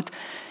نشون داد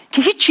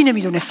که هیچی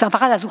نمیدونستم،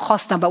 فقط از او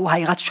خواستم و او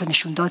حقیقتش رو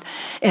نشون داد.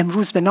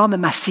 امروز به نام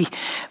مسیح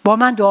با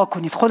من دعا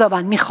کنید.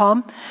 خداوند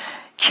میخوام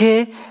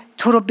که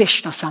تو رو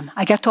بشناسم.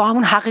 اگر تو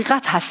همون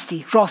حقیقت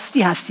هستی،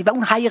 راستی هستی و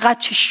اون حقیقت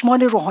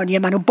چشمان روحانی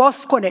منو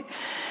باز کنه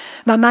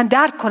و من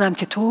درک کنم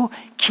که تو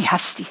کی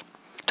هستی.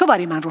 تو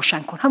برای من روشن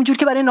کن، همونجور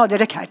که برای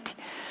نادره کردی.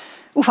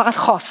 او فقط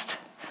خواست،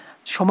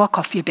 شما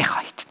کافیه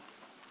بخواید.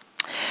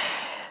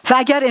 و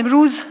اگر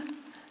امروز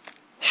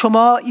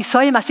شما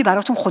عیسی مسیح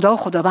براتون خدا و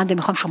خداونده،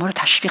 میخوام شما رو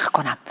تشویق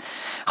کنم.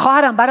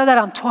 خواهرم،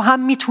 برادرم،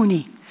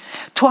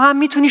 تو هم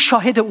میتونی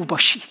شاهد او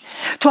باشی.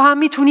 تو هم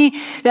میتونی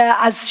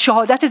از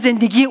شهادت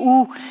زندگی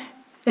او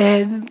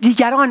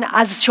دیگران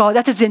از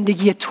شهادت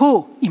زندگی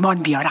تو ایمان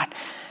بیارن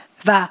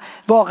و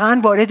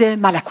واقعا وارد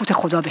ملکوت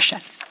خدا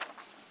بشن.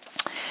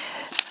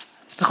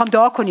 میخوام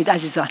دعا کنید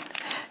عزیزان.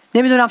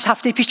 نمیدونم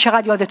هفته پیش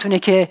چقدر یادتونه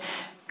که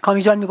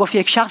کامی جان میگفت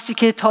یک شخصی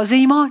که تازه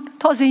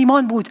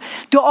ایمان بود،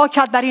 دعا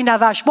کرد برای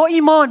نوش، با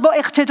ایمان، با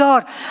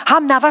اقتدار،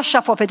 هم نوش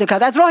شفا پیدا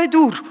کرد از راه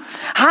دور،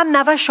 هم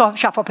نوش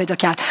شفا پیدا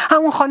کرد،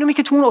 همون خانومی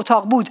که تو اون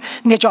اتاق بود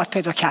نجات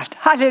پیدا کرد.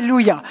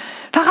 هللویا.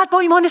 فقط با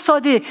ایمان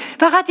ساده،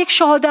 فقط یک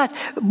شهادت،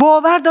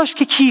 باور داشت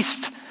که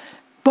کیست،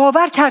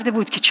 باور کرده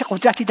بود که چه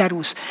قدرتی در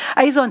اوست.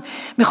 عزیزان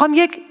میخوام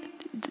یک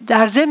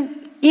در ضمن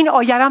این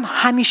آیه هم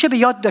همیشه به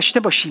یاد داشته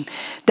باشیم.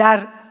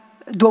 در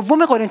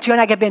دوم قرنتیان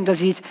اگه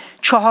بندازید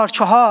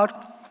 4:4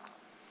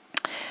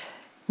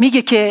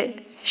 میگه که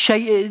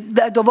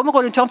دوم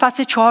قرنتیان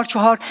فصل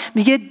 4:4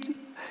 میگه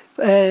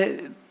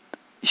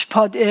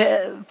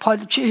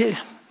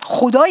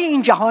خدای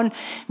این جهان،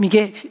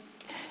 میگه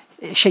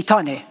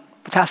شیطانه،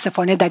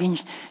 متاسفانه در این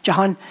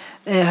جهان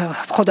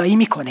خدایی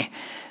میکنه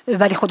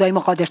ولی خدای ما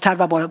قادرتر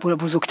و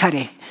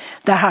بزرگتره.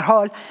 در هر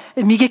حال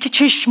میگه که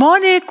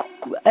چشمان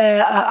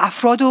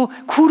افرادو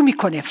کور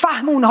میکنه،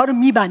 فهم اونها رو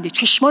میبنده،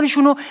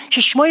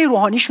 چشمای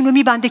روحانیشون رو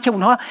میبنده که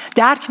اونها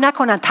درک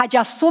نکنن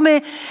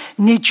تجسم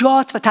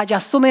نجات و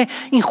تجسم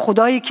این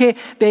خدایی که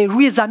به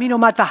روی زمین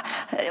اومد و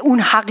اون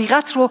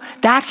حقیقت رو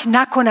درک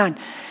نکنن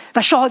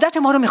و شهادت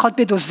ما رو میخواد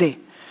بدزده.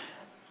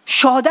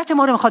 شهادت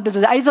ما رو میخواد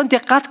بدزده. عزیزان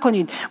دقت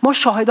کنید، ما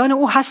شاهدان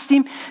او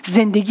هستیم،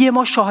 زندگی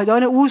ما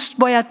شاهدان اوست،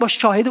 باید با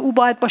شاهد او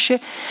باید باشه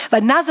و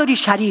نذاری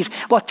شریر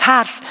با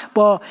ترس،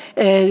 با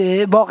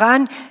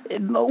واقعا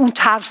اون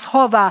ترس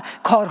ها و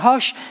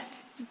کارهاش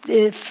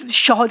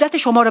شهادت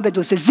شما رو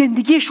بدزده،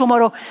 زندگی شما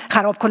رو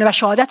خراب کنه و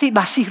شهادت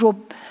مسیح رو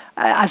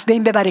از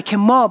بین ببره که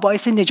ما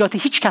باعث نجات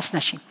هیچ کس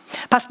نشیم.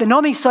 پس به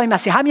نام عیسی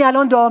مسیح همین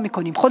الان دعا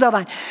میکنیم،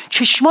 خداوند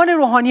چشمان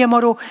روحانی ما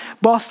رو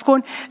باز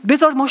کن،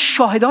 بذار ما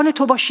شاهدان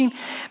تو باشیم.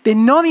 به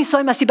نام عیسی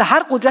مسیح به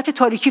هر قدرت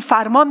تاریکی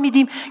فرمان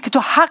میدیم که تو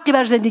حقی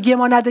بر زندگی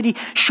ما نداری،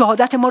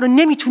 شهادت ما رو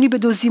نمیتونی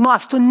بدزدی، ما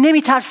از تو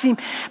نمیترسیم،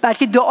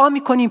 بلکه دعا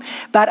میکنیم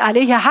بر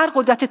علیه هر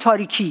قدرت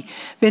تاریکی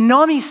به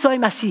نام عیسی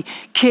مسیح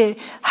که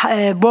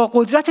با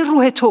قدرت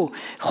روح تو،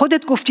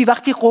 خودت گفتی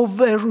وقتی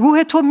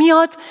روح تو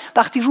میاد،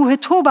 وقتی روح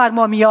تو بر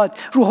ما میاد،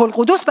 روح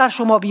القدس بر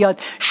شما بیاد،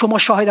 شما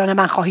شاهدان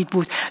من خواهید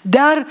بود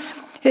در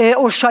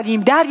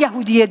اورشلیم، در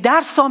یهودیه،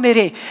 در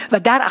سامره و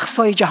در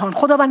اقصای جهان.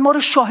 خداوند ما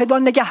رو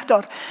شاهدان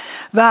نگهدار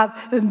و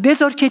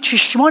بذار که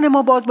چشمان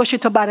ما باز باشه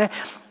تا برای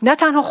نه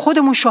تنها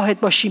خودمون شاهد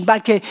باشیم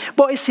بلکه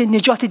باعث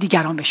نجات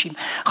دیگران بشیم.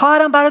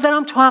 خواهرم،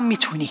 برادرم، تو هم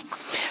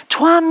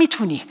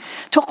میتونی،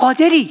 تو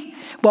قادری،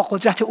 با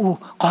قدرت او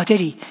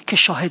قادری که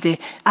شاهد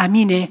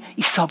امین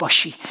عیسی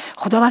باشی.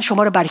 خداوند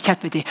شما رو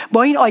برکت بده.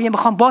 با این آیه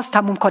میخوام باز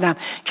تموم کنم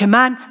که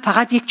من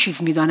فقط یک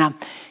چیز میدانم،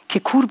 که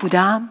کور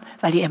بودم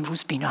ولی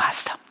امروز بینا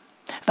هستم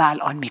و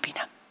الان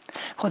میبینم.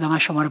 خداوند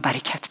شما رو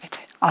برکت بده.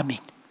 آمین.